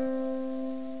吧。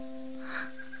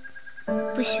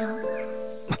不行，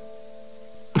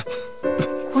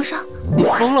皇上，你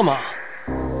疯了吗？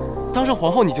当上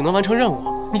皇后你就能完成任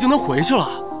务，你就能回去了。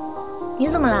你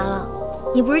怎么来了？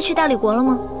你不是去大理国了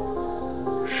吗？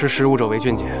识时务者为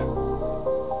俊杰。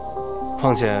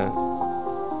况且，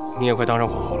你也快当上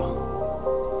皇后了。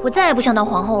我再也不想当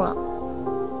皇后了。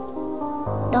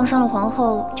当上了皇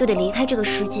后，就得离开这个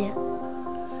世界，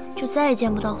就再也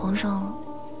见不到皇上了。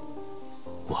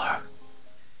婉儿，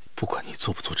不管你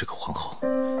做不做这个皇后，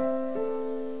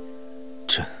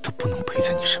朕都不能陪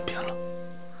在你身边了。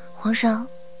皇上，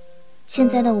现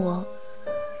在的我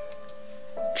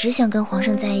只想跟皇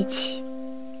上在一起，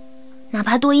哪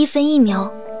怕多1分1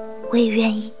秒，我也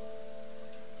愿意。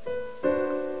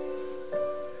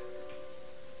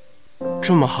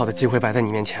这么好的机会摆在你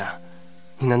面前，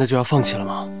你难道就要放弃了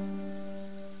吗？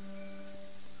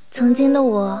曾经的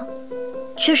我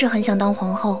确实很想当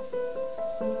皇后，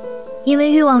因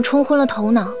为欲望冲昏了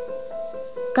头脑，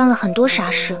干了很多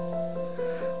傻事，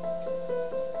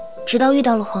直到遇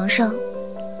到了皇上，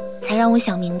才让我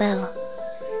想明白了，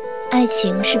爱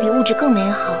情是比物质更美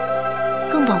好、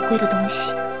更宝贵的东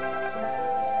西。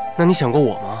那你想过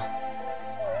我吗？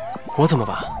我怎么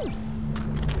办？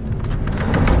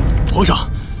皇上，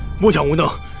末将无能，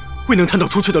未能探到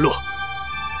出去的路。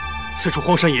此处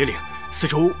荒山野岭，四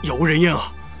周杳无人烟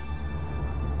啊。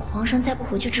皇上再不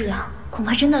回去治疗，恐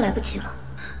怕真的来不及了。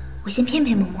我先骗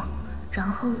骗嬷嬷，然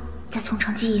后再从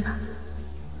长计议吧。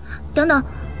等等，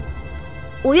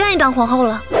我愿意当皇后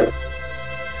了。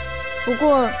不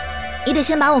过，你得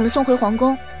先把我们送回皇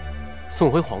宫。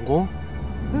送回皇宫？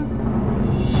嗯。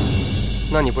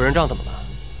那你不认账怎么办？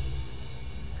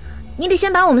你得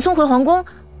先把我们送回皇宫，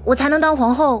我才能当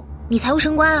皇后，你才会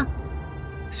升官啊。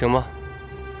行吗？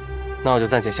那我就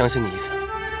暂且相信你一次。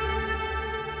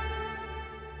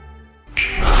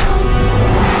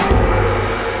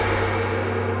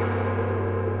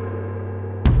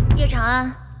叶长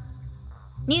安，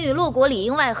你与洛国里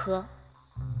应外合，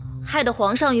害得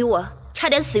皇上与我差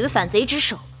点死于反贼之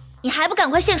手，你还不赶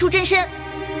快现出真身！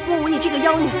木武，你这个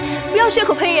妖女，不要血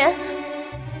口喷人！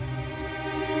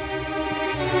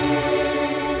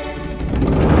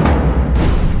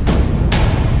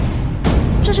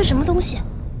这是什么东西？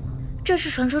这是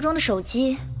传说中的手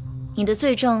机，你的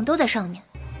罪证都在上面。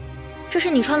这是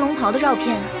你穿龙袍的照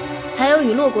片，还有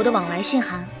与洛国的往来信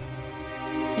函。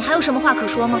你还有什么话可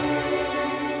说吗？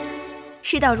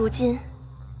事到如今，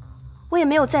我也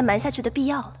没有再瞒下去的必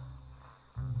要了。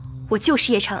我就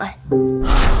是叶长安。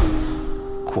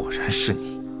果然是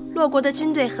你。洛国的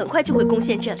军队很快就会攻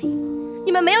陷这里，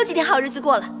你们没有几天好日子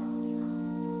过了。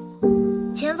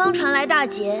前方传来大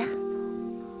捷，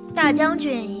大将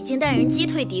军已经带人击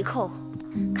退敌寇，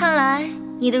看来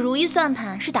你的如意算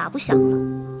盘是打不响了。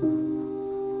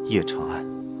叶长安，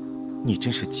你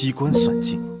真是机关算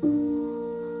尽。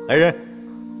来人，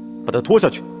把他拖下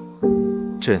去。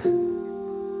朕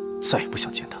再也不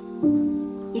想见他。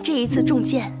你这一次中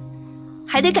箭，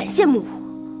还得感谢木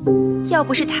武，要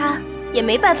不是他，也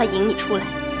没办法引你出来。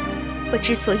我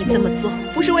之所以这么做，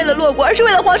不是为了洛国，而是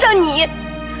为了皇上你。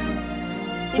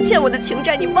你欠我的情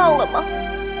债，你忘了吗？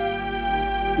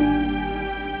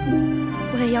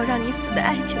我也要让你死在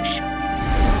爱情上。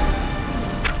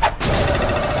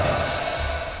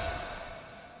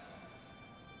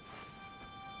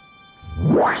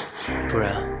主人，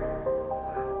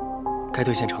该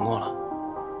兑现承诺了，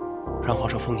让皇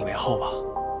上封你为后吧。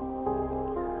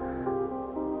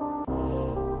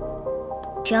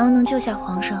只要能救下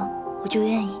皇上，我就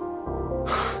愿意。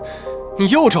你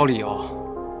又找理由？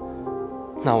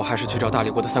那我还是去找大理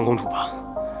国的三公主吧，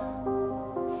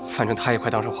反正她也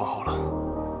快当上皇后了。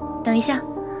等一下，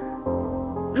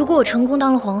如果我成功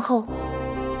当了皇后，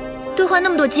兑换那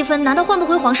么多积分，难道换不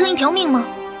回皇上一条命吗？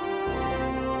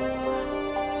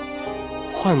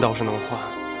换倒是能换，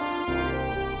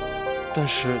但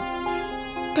是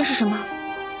什么？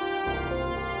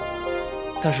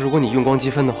但是如果你用光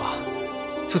积分的话，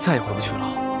就再也回不去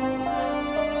了。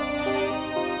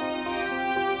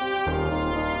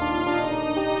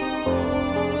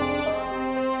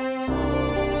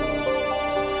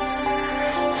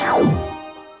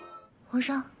皇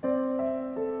上，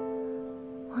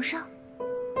皇上。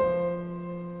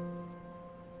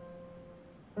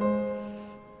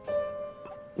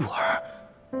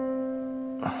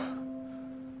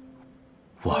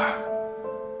我儿，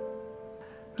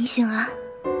你醒了，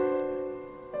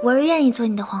我儿愿意做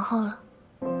你的皇后了。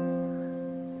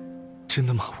真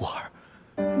的吗，我儿？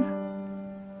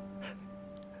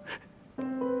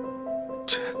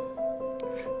朕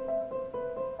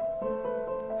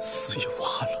死也无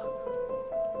憾了。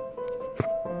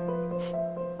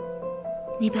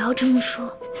你不要这么说，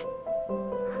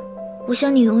我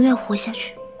想你永远活下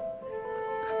去。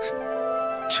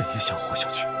朕也想活下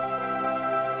去。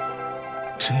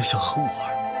朕也想和我儿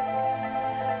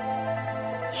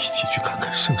一起去看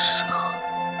看盛世山河。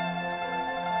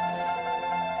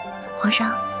皇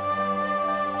上，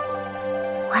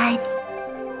我爱你。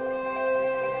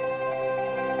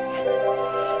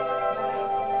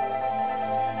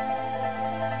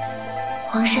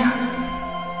皇上，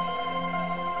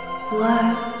我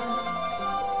儿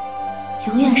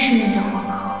永远是你的皇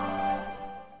后。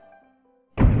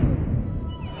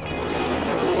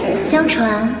相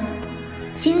传，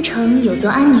京城有座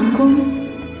安宁宫，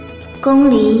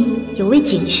宫里有位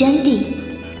景宣帝，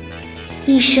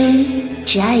一生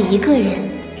只爱一个人，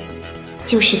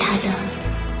就是他的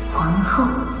皇后。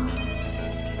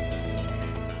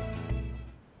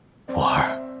我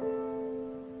儿，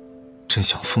朕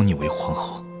想封你为皇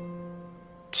后，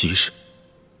即日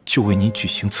就为你举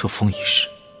行册封仪式。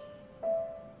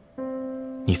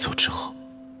你走之后，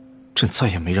朕再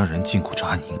也没让人禁锢着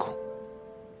安宁宫，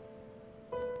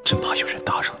真怕有人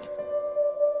打扰你。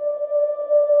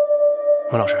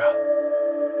莫老师，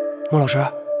莫老师，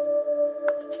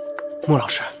莫老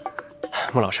师，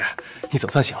穆老师，你总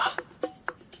算醒了，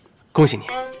恭喜你！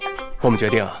我们决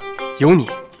定由你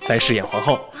来饰演皇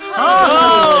后。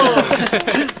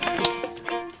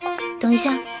等一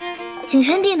下，景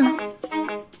宣帝呢？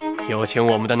有请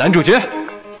我们的男主角。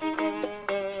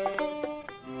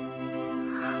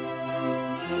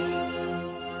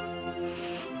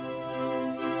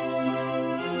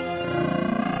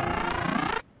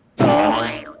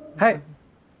嗨，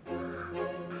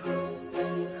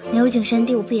没有景宣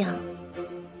帝，我不演了。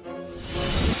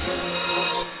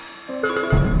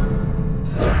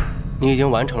你已经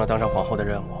完成了当上皇后的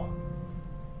任务，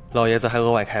老爷子还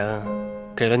额外开恩，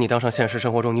给了你当上现实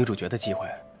生活中女主角的机会，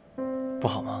不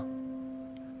好吗？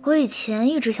我以前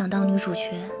一直想当女主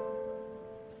角，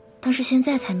但是现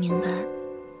在才明白，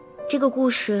这个故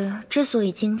事之所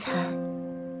以精彩，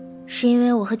是因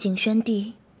为我和景宣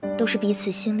帝都是彼此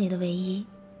心里的唯一。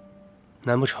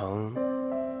难不成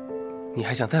你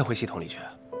还想再回系统里去？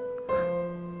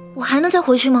我还能再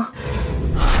回去吗？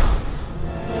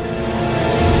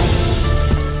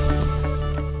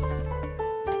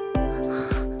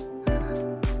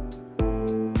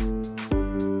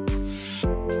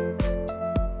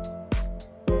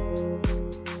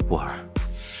沃儿，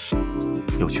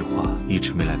有句话一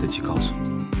直没来得及告诉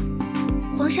你，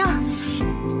皇上，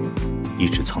一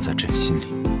直藏在朕心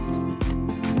里。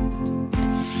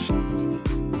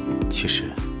其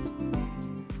实，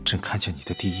朕看见你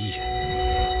的第一眼，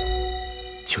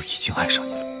就已经爱上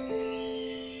你了。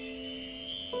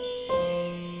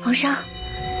皇上，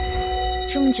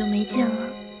这么久没见了，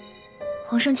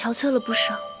皇上憔悴了不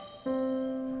少。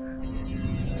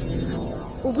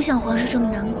我不想皇上这么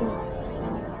难过，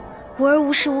我儿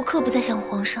无时无刻不在想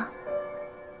皇上。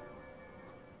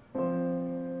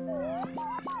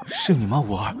是你吗，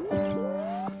我儿？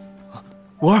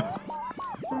我儿，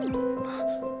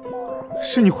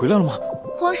是你回来了吗？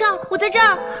皇上，我在这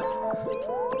儿。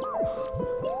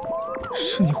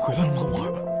是你回来了吗，我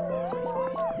儿？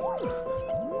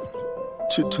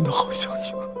朕真的好想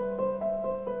你啊！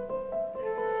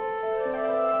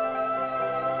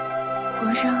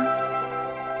皇上，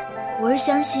我儿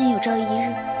相信有朝一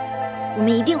日，我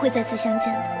们一定会再次相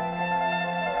见的。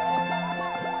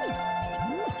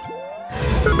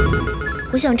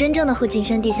我想真正的和景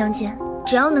宣帝相见，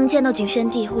只要能见到景宣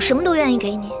帝，我什么都愿意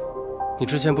给你。你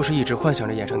之前不是一直幻想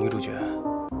着演成女主角，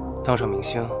当上明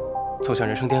星，走向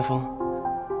人生巅峰，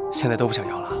现在都不想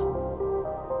要了？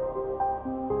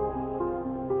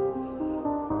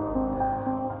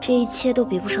这一切都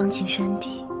比不上景宣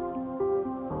帝，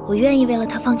我愿意为了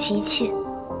他放弃一切。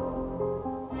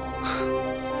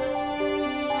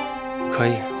可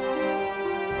以，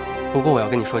不过我要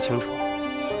跟你说清楚，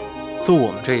做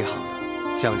我们这一行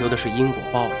的，讲究的是因果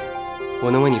报应。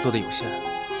我能为你做的有限，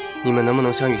你们能不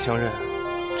能相遇相认，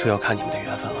就要看你们的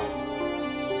缘分了。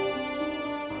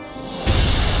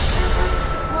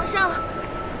皇上，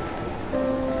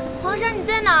皇上你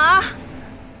在哪儿？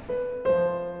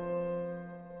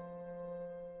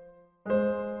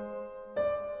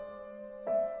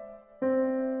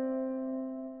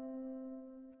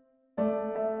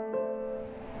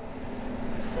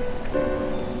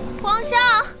皇上，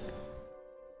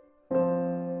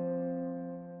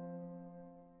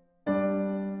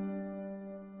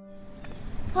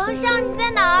皇上你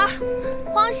在哪儿？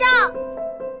皇上。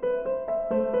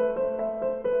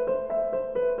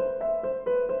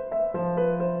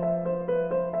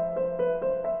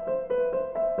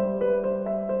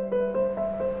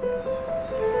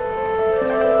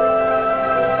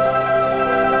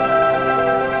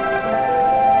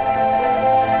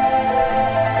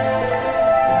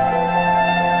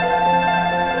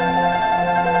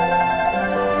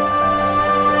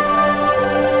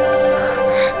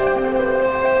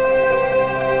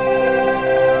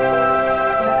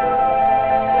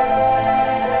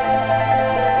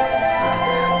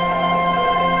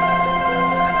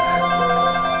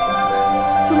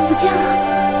怎么不见了？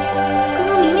刚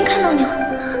刚明明看到你了。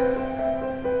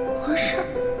皇上，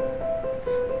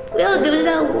不要丢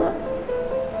下我。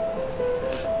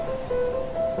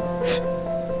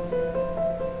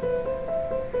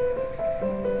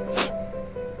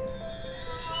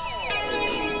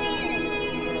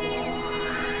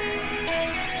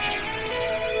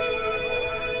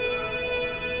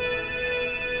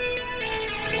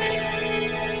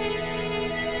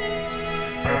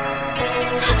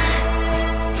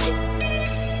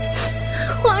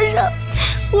皇上，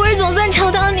我儿总算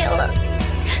找到你了。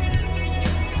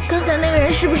刚才那个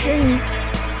人是不是你？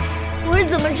我儿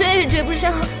怎么追也追不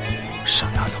上。傻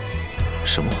丫头，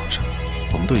什么皇上？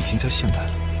我们都已经在现代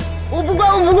了。我不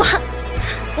管，我不管，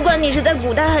不管你是在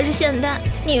古代还是现代，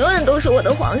你永远都是我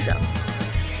的皇上。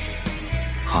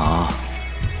好，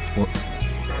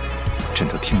朕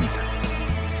都听你的。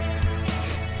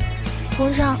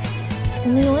皇上，我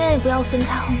们永远也不要分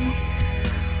开，好吗？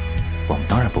我们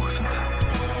当然不会分开，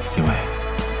因为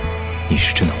你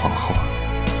是朕的皇后啊。